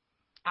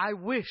 I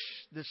wish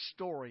this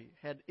story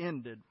had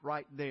ended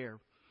right there,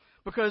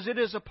 because it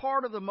is a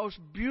part of the most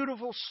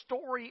beautiful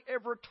story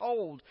ever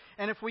told.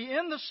 And if we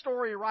end the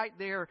story right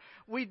there,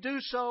 we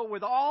do so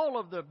with all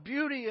of the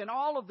beauty and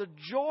all of the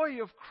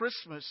joy of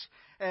Christmas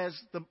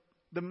as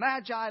the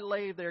Magi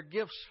lay their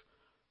gifts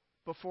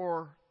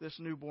before this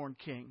newborn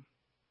king.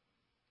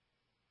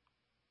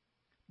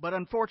 But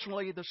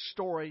unfortunately, the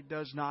story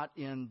does not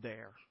end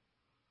there.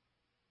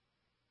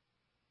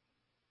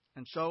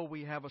 And so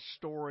we have a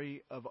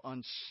story of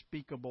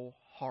unspeakable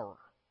horror.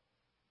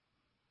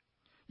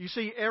 You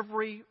see,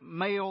 every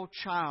male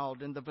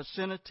child in the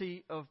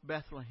vicinity of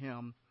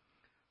Bethlehem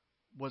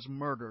was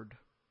murdered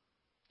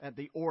at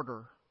the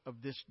order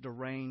of this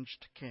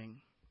deranged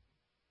king.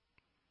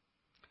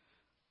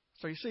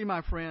 So you see,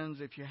 my friends,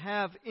 if you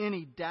have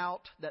any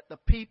doubt that the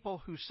people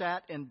who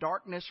sat in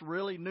darkness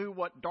really knew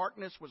what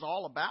darkness was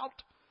all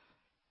about,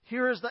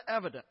 here is the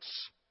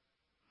evidence.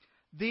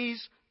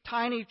 These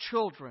tiny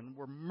children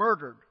were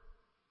murdered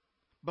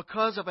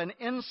because of an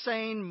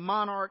insane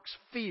monarch's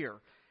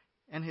fear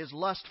and his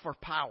lust for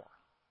power.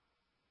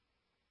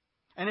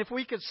 And if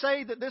we could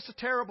say that this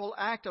terrible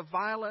act of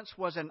violence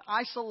was an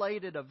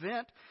isolated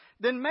event,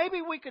 then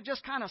maybe we could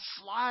just kind of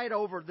slide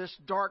over this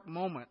dark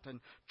moment and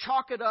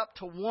chalk it up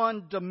to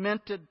one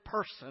demented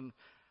person.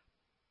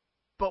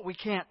 But we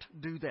can't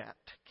do that,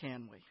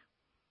 can we?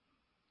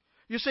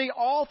 You see,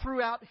 all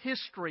throughout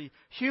history,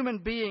 human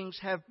beings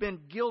have been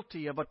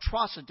guilty of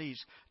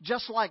atrocities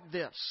just like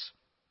this.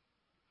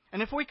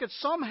 And if we could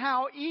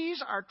somehow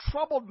ease our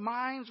troubled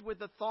minds with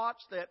the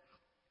thoughts that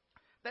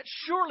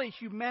surely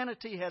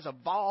humanity has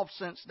evolved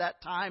since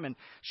that time, and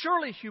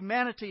surely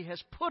humanity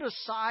has put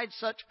aside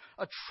such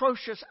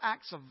atrocious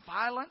acts of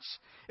violence,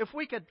 if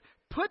we could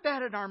put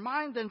that in our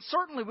mind, then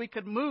certainly we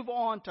could move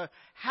on to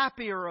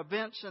happier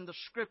events in the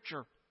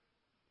Scripture.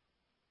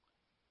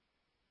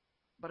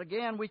 But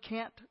again, we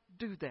can't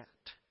do that,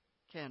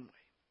 can we?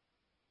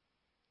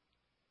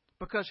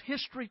 Because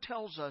history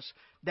tells us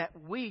that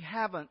we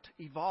haven't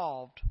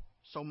evolved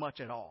so much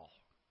at all.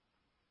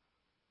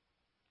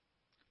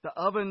 The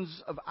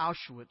ovens of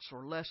Auschwitz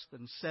are less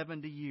than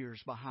 70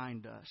 years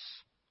behind us.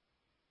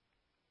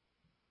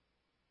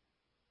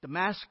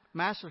 The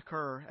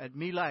massacre at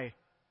My Lai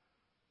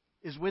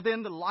is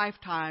within the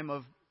lifetime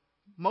of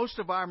most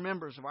of our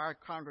members of our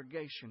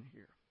congregation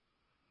here.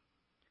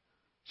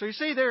 So you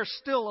see, there's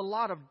still a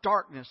lot of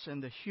darkness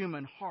in the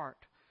human heart.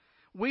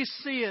 We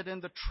see it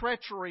in the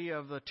treachery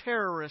of the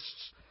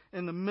terrorists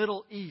in the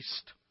Middle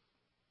East.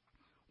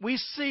 We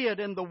see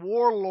it in the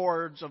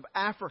warlords of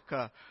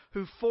Africa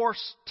who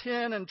force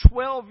 10 and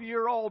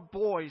 12-year-old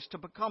boys to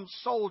become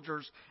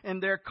soldiers in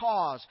their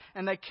cause.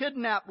 And they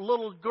kidnap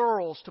little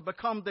girls to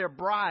become their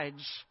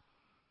brides.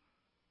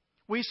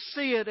 We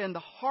see it in the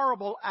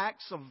horrible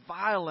acts of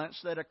violence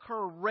that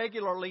occur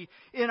regularly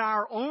in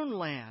our own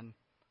land.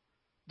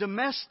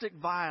 Domestic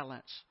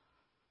violence.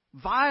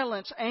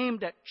 Violence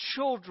aimed at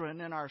children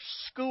in our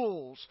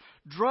schools,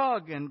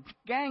 drug and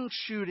gang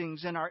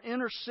shootings in our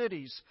inner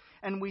cities,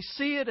 and we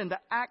see it in the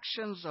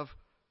actions of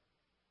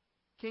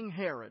King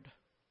Herod.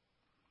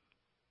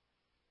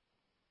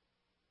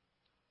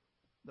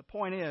 The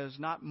point is,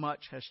 not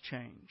much has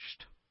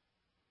changed.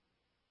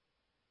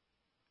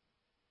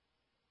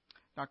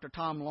 Dr.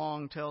 Tom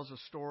Long tells a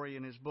story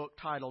in his book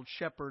titled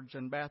Shepherds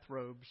and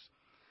Bathrobes.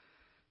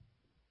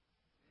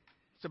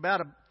 It's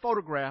about a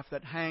photograph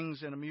that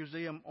hangs in a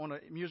museum on a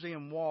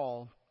museum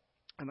wall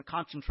in the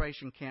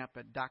concentration camp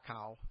at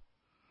Dachau.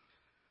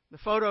 The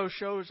photo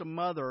shows a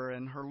mother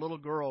and her little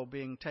girl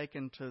being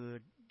taken to the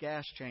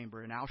gas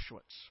chamber in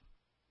Auschwitz.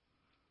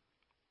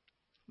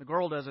 The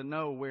girl doesn't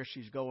know where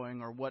she's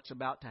going or what's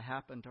about to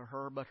happen to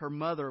her, but her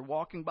mother,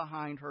 walking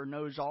behind her,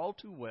 knows all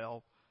too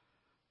well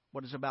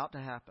what is about to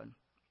happen.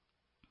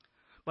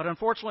 But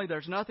unfortunately,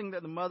 there's nothing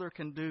that the mother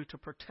can do to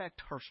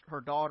protect her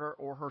daughter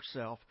or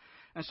herself.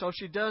 And so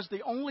she does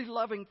the only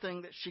loving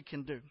thing that she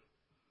can do.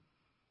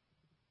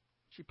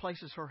 She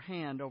places her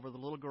hand over the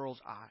little girl's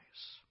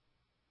eyes.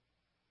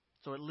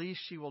 So at least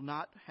she will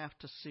not have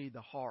to see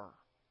the horror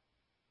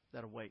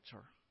that awaits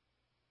her.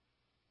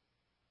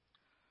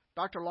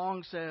 Dr.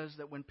 Long says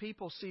that when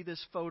people see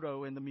this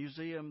photo in the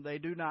museum, they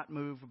do not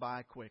move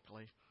by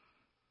quickly.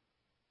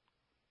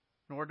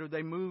 Nor do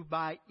they move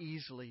by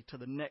easily to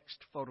the next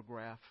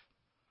photograph.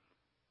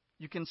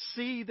 You can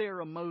see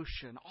their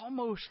emotion,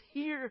 almost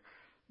hear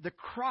the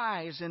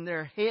cries in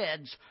their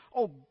heads.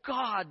 Oh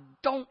God,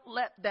 don't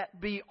let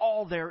that be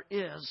all there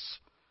is.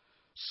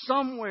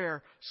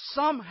 Somewhere,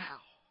 somehow,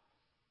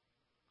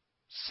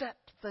 set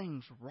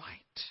things right.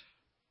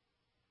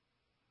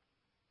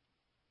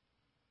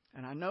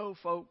 And I know,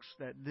 folks,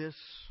 that this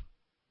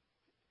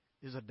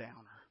is a downer.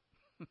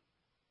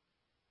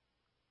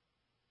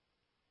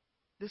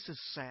 This is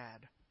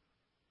sad.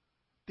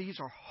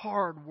 These are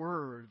hard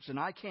words, and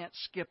I can't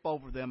skip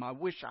over them. I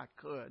wish I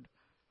could.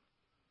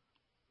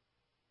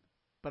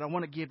 But I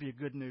want to give you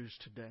good news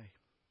today.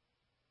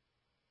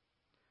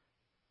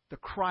 The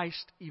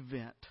Christ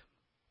event.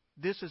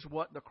 This is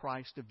what the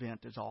Christ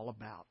event is all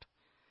about.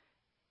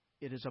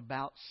 It is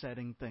about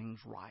setting things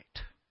right.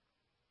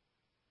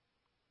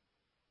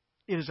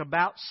 It is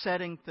about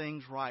setting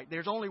things right.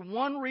 There's only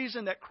one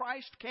reason that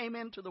Christ came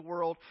into the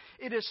world.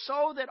 It is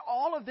so that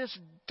all of this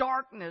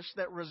darkness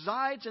that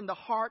resides in the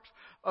heart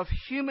of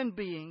human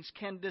beings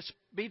can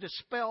be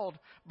dispelled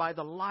by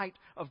the light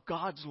of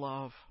God's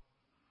love.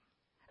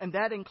 And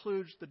that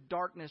includes the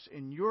darkness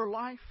in your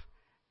life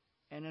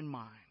and in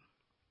mine.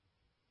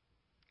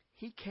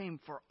 He came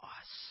for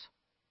us.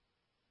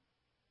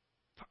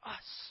 For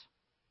us.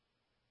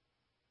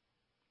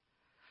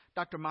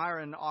 Dr.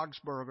 Myron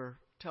Augsburger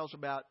tells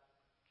about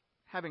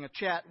having a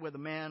chat with a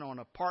man on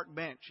a park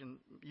bench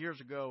years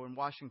ago in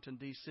Washington,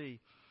 D.C.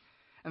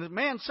 And the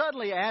man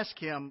suddenly asked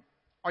him,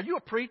 "Are you a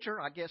preacher?"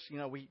 I guess,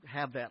 we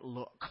have that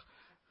look,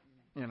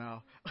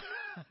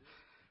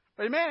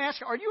 But the man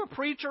asked, "Are you a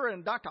preacher?"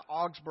 And Dr.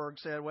 Augsburg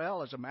said,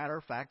 "Well, as a matter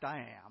of fact, I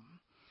am."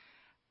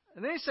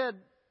 And then he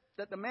said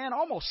that the man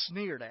almost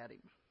sneered at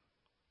him.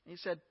 He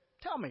said,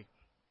 "Tell me,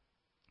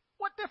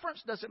 what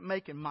difference does it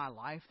make in my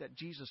life that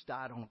Jesus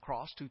died on a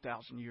cross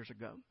 2,000 years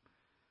ago?"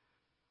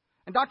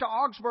 And Dr.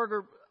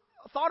 Augsburger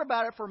thought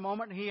about it for a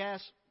moment, and he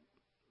asked,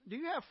 "Do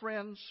you have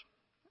friends?"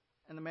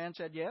 And the man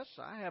said, "Yes,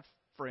 I have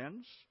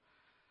friends."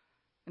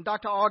 And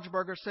Dr.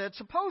 Augsburger said,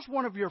 "Suppose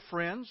one of your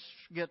friends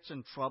gets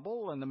in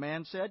trouble," and the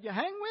man said, "You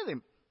hang with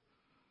him."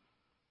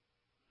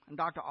 And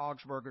Dr.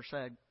 Augsburger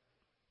said,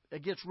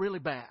 "It gets really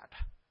bad."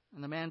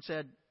 And the man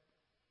said,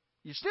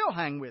 "You still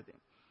hang with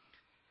him."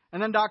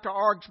 And then Dr.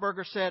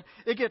 Augsburger said,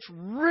 "It gets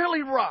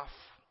really rough.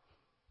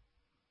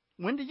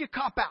 When do you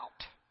cop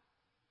out?"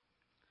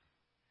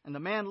 And the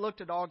man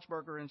looked at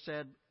Augsburger and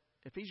said,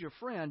 "If he's your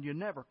friend, you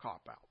never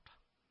cop out."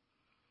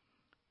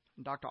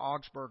 And Dr.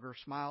 Augsburger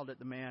smiled at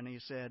the man and he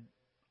said,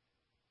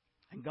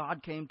 "And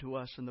God came to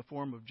us in the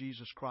form of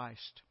Jesus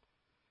Christ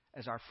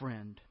as our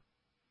friend.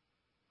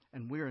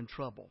 And we're in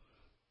trouble.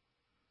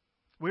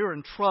 We're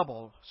in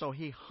trouble, so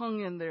He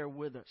hung in there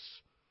with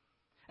us.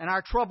 And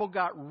our trouble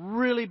got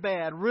really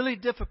bad, really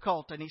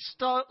difficult, and He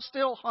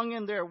still hung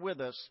in there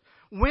with us.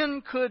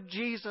 When could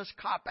Jesus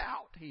cop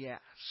out?" he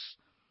asked.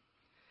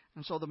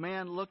 And so the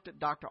man looked at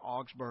Dr.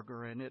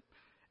 Augsburger, and it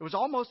was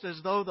almost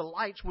as though the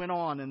lights went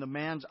on in the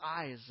man's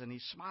eyes, and he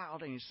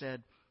smiled and he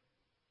said,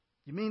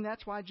 "You mean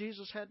that's why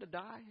Jesus had to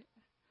die?"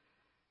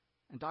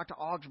 And Dr.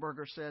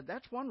 Augsburger said,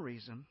 that's one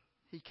reason.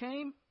 He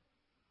came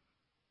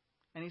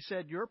and he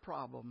said, your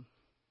problem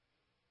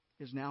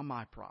is now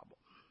my problem.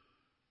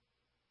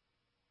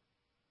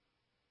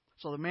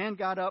 So the man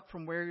got up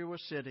from where he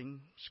was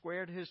sitting,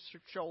 squared his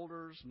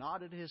shoulders,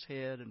 nodded his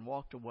head, and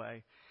walked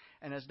away.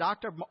 And as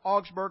Dr.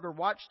 Augsburger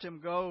watched him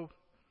go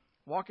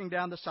walking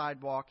down the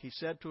sidewalk, he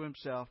said to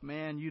himself,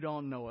 man, you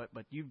don't know it,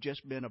 but you've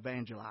just been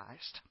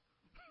evangelized.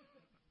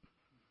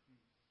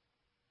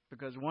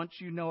 Because once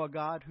you know a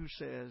God who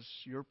says,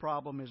 your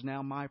problem is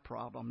now my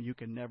problem, you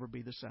can never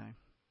be the same.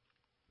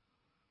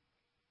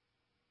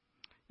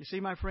 You see,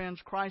 my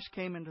friends, Christ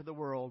came into the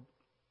world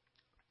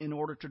in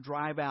order to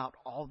drive out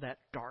all that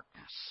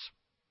darkness.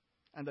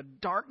 And the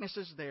darkness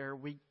is there.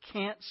 We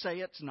can't say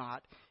it's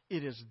not.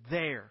 It is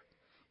there.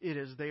 It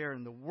is there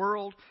in the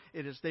world.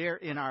 It is there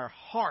in our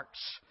hearts.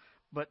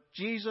 But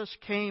Jesus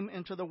came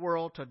into the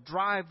world to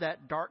drive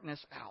that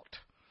darkness out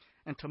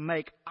and to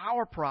make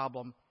our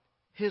problem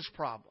His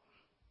problem.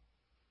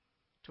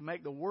 To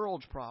make the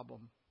world's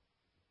problem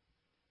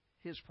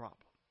His problem.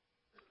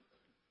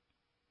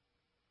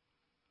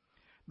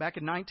 Back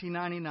in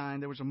 1999,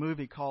 there was a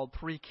movie called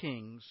Three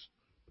Kings,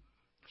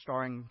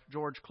 starring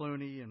George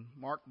Clooney and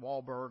Mark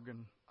Wahlberg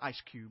and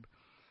Ice Cube.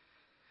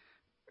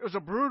 It was a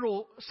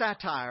brutal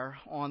satire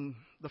on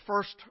the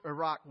first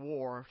Iraq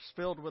War,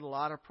 filled with a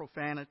lot of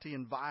profanity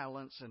and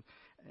violence,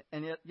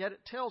 and yet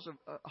it tells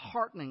a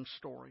heartening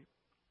story.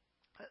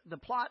 The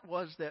plot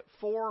was that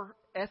 4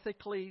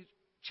 ethically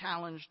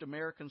challenged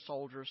American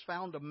soldiers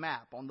found a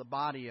map on the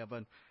body of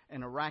an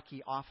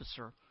Iraqi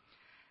officer.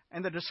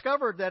 And they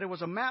discovered that it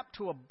was a map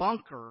to a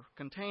bunker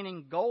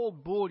containing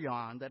gold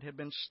bullion that had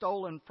been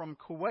stolen from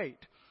Kuwait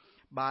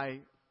by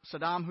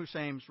Saddam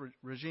Hussein's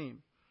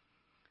regime.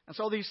 And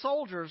so these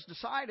soldiers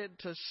decided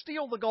to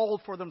steal the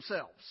gold for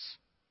themselves.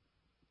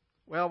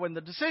 Well, when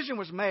the decision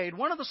was made,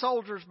 one of the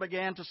soldiers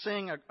began to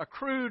sing a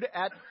crude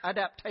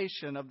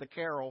adaptation of the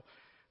carol,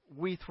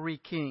 We Three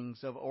Kings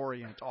of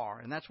Orient Are.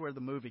 And that's where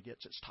the movie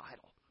gets its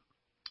title.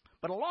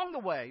 But along the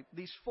way,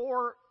 these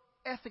 4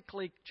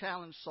 ethically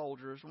challenged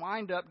soldiers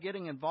wind up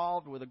getting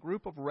involved with a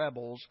group of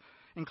rebels,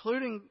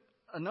 including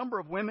a number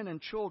of women and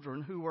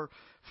children who were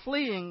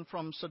fleeing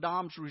from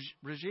Saddam's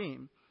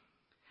regime.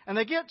 And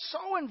they get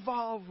so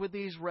involved with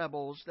these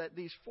rebels that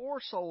these 4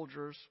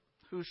 soldiers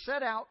who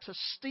set out to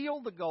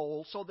steal the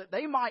gold so that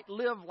they might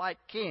live like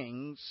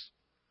kings,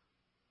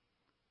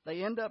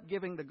 they end up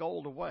giving the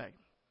gold away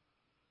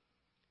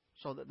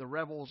so that the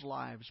rebels'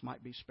 lives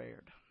might be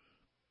spared.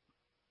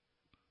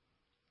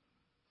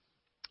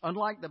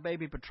 Unlike the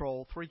Baby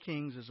Patrol, Three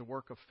Kings is a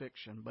work of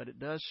fiction, but it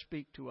does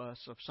speak to us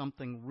of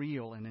something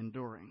real and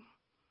enduring.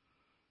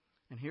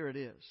 And here it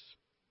is.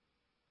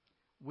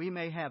 We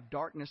may have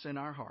darkness in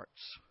our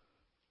hearts,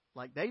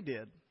 like they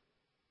did,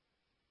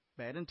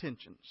 bad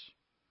intentions,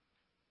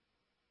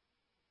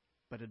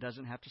 but it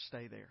doesn't have to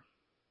stay there.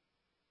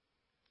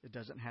 It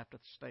doesn't have to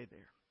stay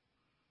there.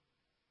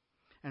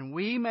 And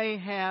we may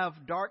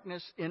have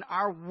darkness in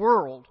our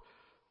world,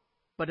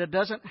 but it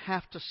doesn't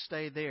have to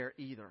stay there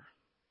either.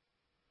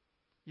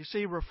 You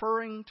see,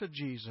 referring to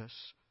Jesus,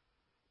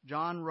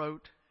 John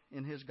wrote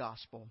in his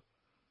gospel,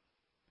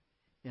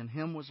 in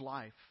Him was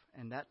life,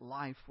 and that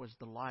life was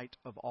the light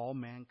of all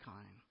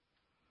mankind.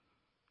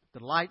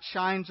 The light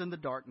shines in the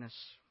darkness,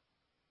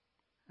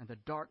 and the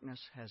darkness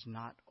has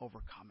not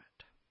overcome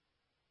it.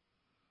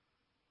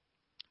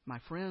 My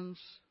friends,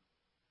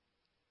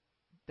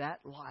 that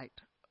light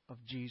of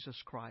Jesus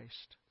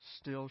Christ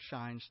still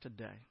shines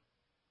today.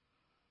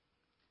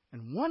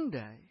 And one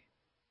day,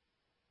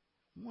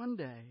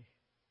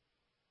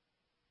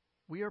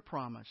 we are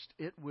promised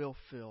it will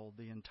fill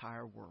the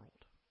entire world.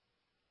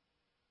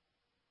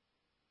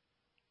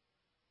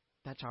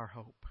 That's our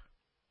hope.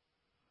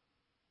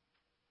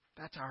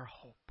 That's our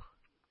hope.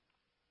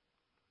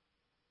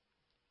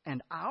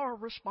 And our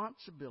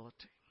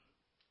responsibility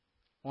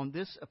on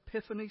this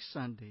Epiphany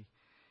Sunday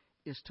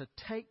is to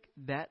take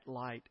that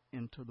light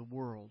into the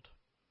world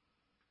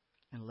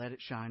and let it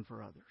shine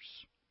for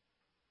others.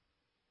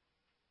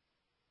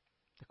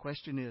 The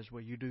question is, will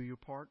you do your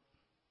part?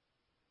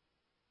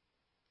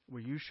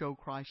 Will you show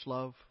Christ's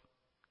love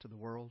to the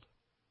world?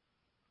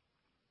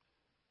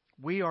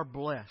 We are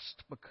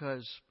blessed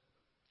because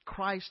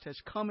Christ has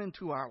come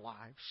into our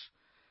lives,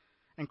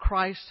 and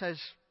Christ has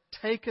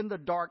taken the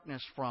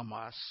darkness from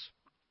us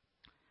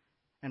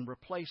and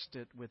replaced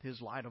it with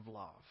His light of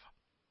love.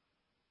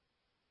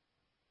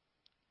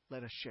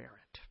 Let us share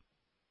it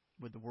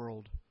with the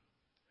world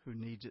who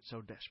needs it so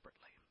desperately.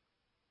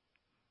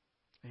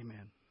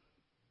 Amen.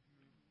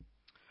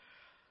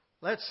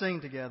 Let's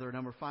sing together,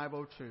 number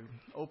 502.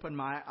 Open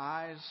my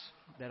eyes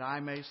that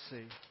I may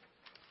see.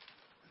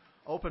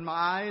 Open my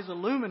eyes,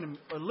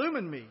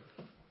 illumine me.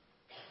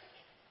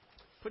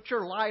 Put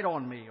your light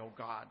on me, O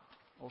God,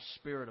 O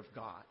Spirit of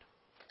God.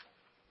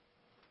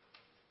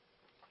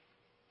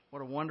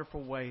 What a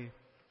wonderful way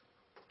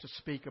to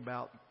speak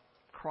about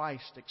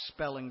Christ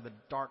expelling the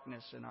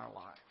darkness in our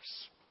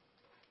lives.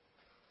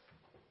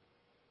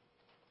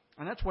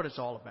 And that's what it's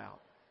all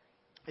about.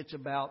 It's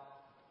about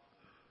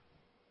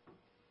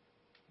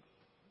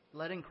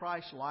letting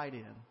Christ's light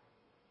in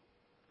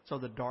so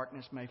the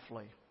darkness may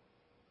flee.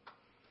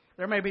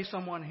 There may be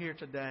someone here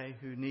today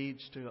who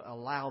needs to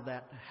allow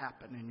that to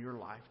happen in your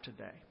life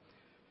today.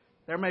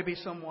 There may be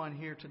someone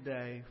here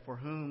today for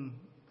whom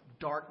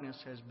darkness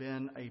has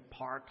been a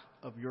part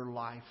of your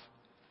life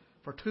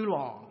for too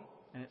long,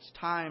 and it's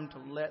time to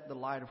let the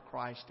light of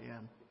Christ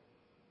in.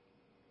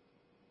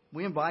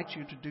 We invite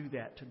you to do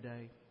that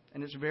today.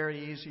 And it's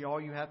very easy.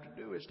 All you have to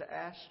do is to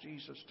ask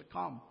Jesus to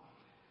come,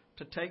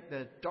 to take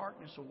the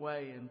darkness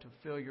away and to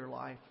fill your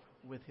life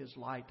with His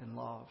light and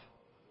love.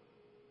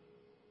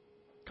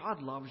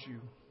 God loves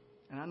you.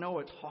 And I know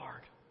it's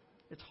hard.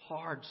 It's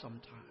hard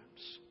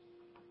sometimes.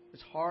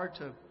 It's hard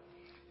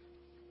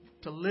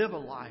to live a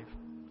life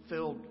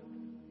filled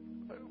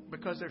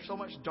because there's so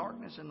much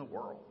darkness in the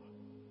world.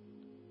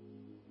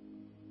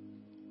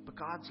 But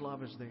God's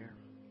love is there.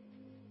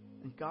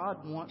 And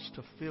God wants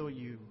to fill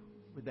you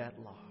with that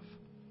love.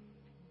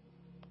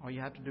 All you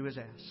have to do is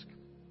ask.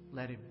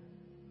 Let Him.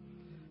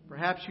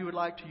 Perhaps you would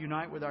like to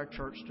unite with our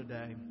church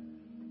today.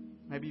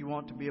 Maybe you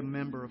want to be a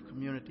member of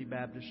Community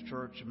Baptist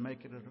Church and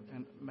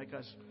make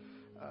us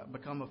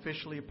become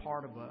officially a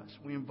part of us.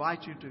 We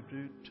invite you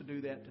to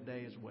do that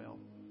today as well.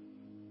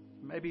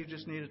 Maybe you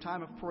just need a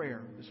time of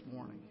prayer this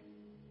morning.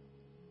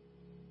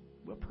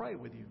 We'll pray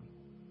with you.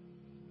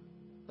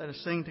 Let us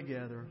sing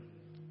together.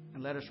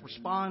 And let us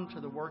respond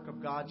to the work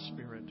of God's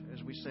Spirit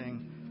as we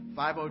sing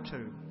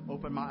 502,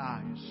 Open My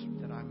Eyes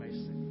That I May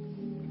See.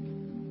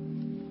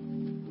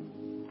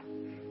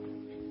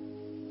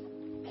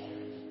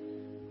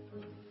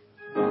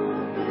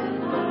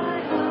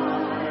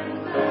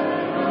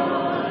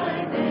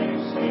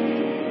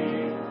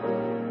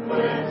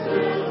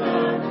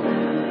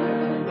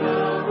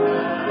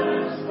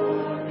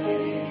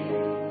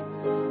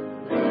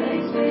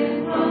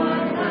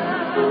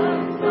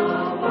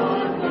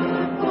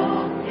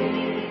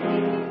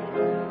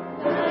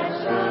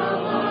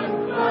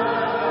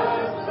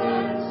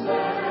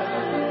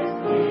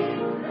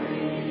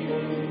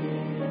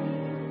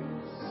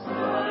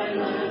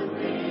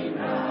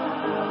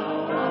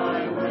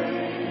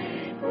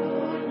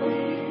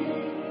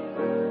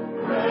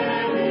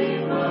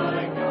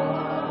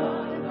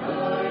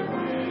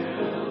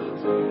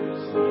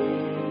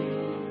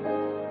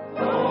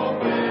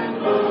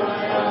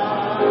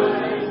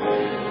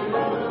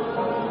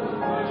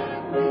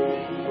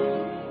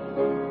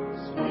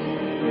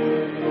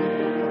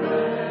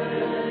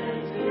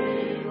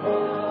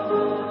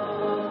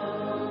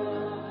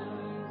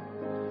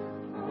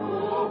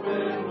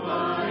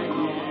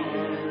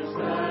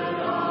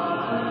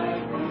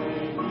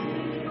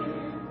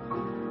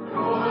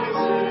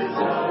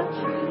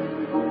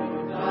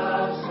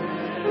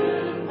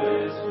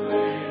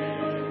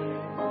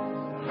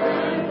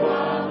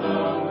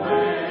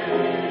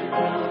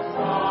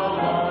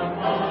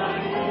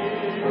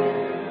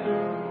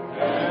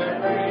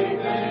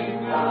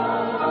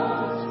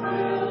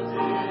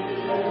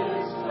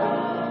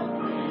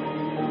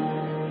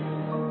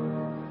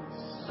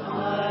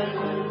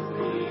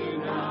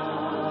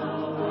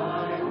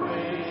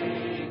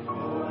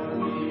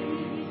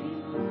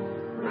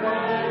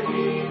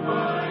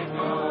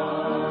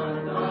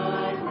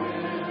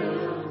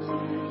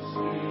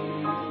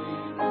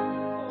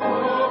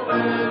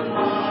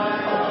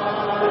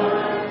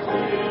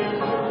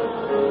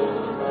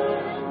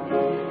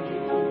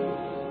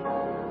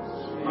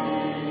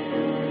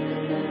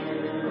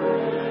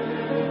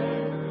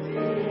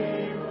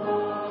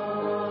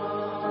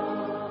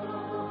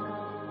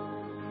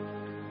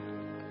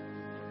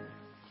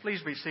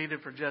 Please be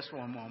seated for just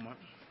one moment.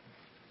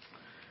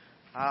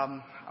 I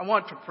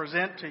want to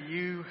present to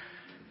you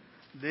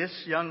this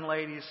young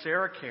lady,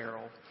 Sarah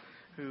Carroll,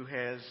 who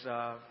has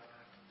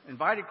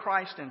invited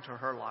Christ into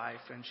her life,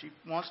 and she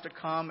wants to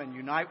come and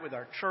unite with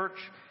our church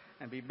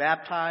and be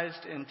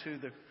baptized into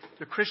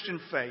the Christian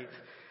faith.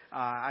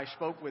 I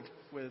spoke with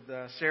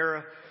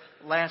Sarah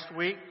last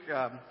week.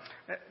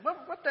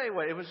 What day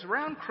was it? It was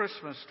around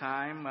Christmas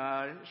time.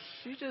 Was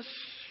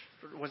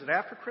it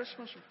after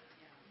Christmas?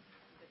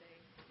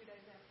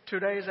 2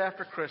 days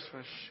after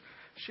Christmas.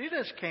 She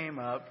just came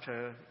up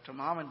to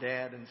Mom and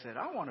Dad and said,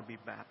 I want to be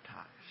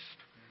baptized.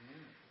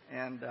 Mm-hmm.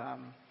 And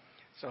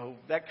so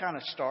that kind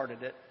of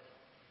started it.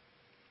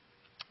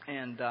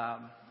 And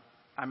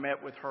I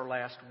met with her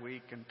last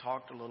week and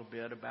talked a little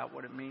bit about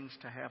what it means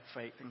to have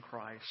faith in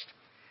Christ,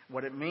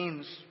 what it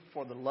means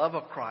for the love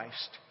of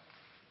Christ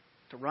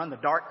to run the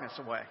darkness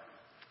away.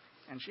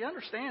 And she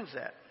understands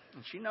that,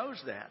 and she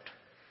knows that.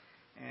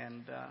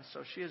 And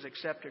so she has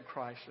accepted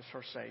Christ as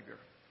her Savior.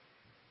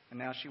 And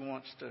now she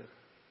wants to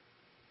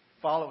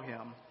follow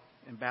Him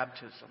in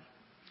baptism.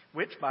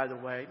 Which, by the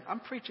way, I'm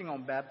preaching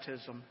on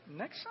baptism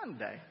next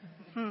Sunday.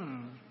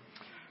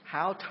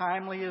 How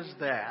timely is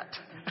that?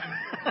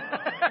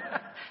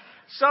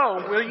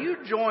 So, will you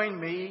join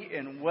me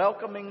in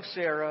welcoming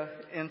Sarah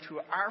into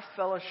our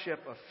fellowship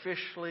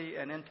officially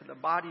and into the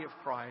body of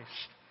Christ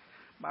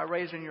by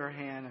raising your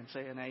hand and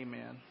saying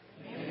amen?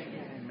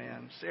 Amen.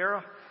 Amen.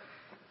 Sarah,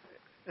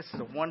 this is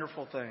a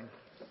wonderful thing.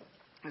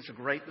 It's a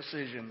great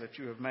decision that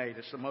you have made.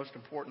 It's the most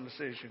important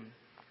decision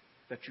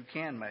that you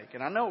can make.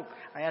 And I know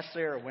I asked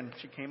Sarah when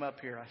she came up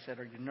here, I said,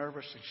 "Are you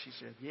nervous?" And she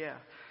said, "Yeah."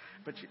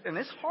 And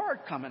it's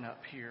hard coming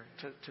up here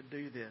to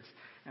do this.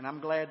 And I'm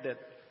glad that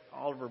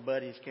all of her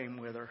buddies came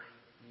with her.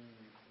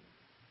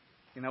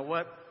 You know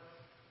what?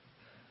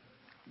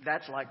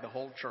 That's like the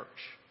whole church.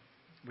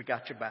 We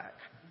got you back.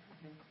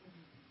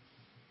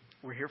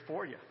 We're here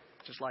for you,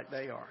 just like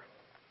they are.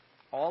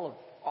 All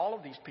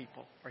of these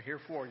people are here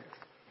for you.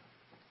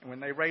 And when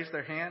they raised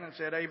their hand and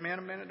said amen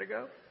a minute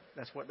ago,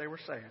 that's what they were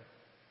saying.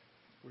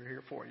 We're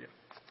here for you.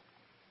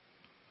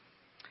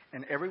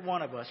 And every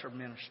one of us are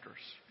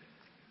ministers.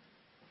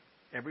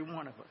 Every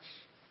one of us.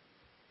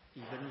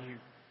 Even you.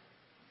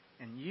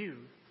 And you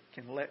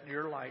can let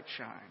your light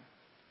shine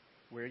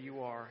where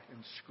you are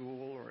in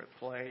school or at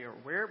play or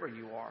wherever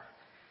you are.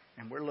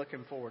 And we're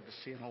looking forward to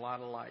seeing a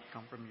lot of light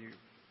come from you.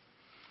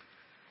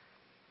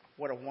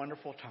 What a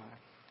wonderful time.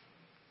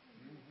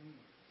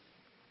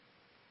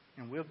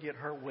 And we'll get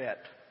her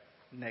wet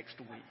next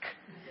week.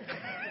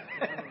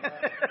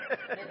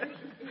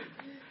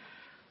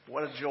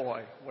 What a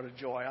joy. What a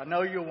joy. I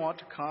know you'll want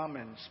to come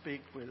and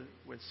speak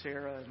with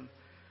Sarah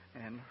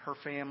and her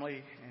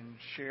family and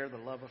share the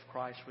love of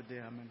Christ with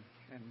them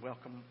and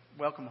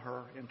welcome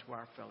her into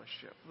our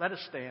fellowship. Let us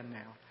stand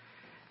now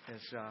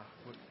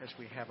as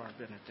we have our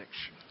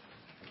benediction.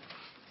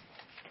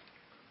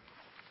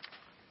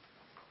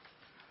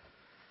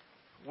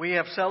 We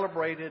have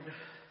celebrated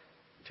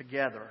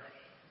together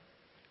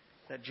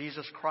that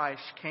Jesus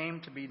Christ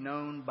came to be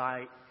known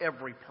by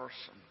every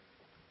person,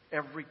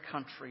 every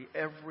country,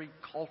 every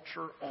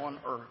culture on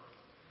earth.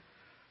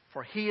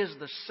 For He is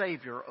the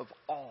Savior of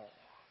all.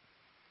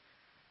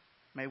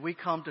 May we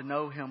come to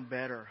know Him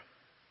better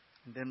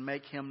and then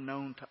make Him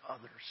known to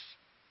others,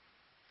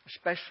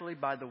 especially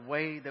by the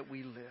way that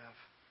we live.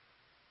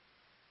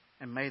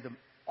 And may the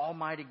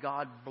Almighty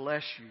God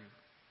bless you,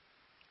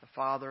 the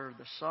Father,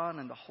 the Son,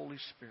 and the Holy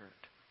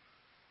Spirit.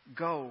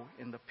 Go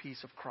in the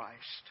peace of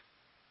Christ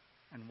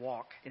and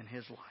walk in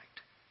His light.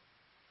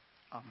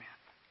 Amen.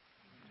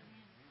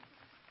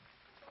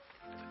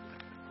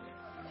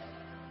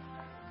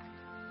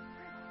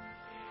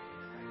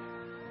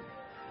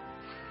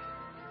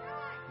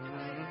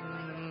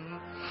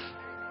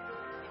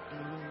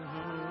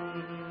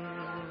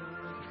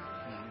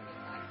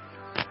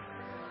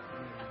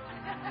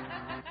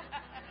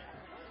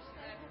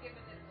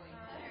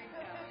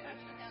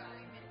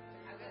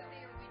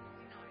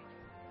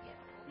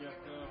 Yeah,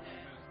 we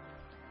missed.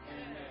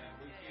 Amen.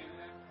 We came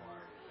that far.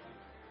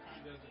 She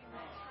doesn't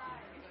know.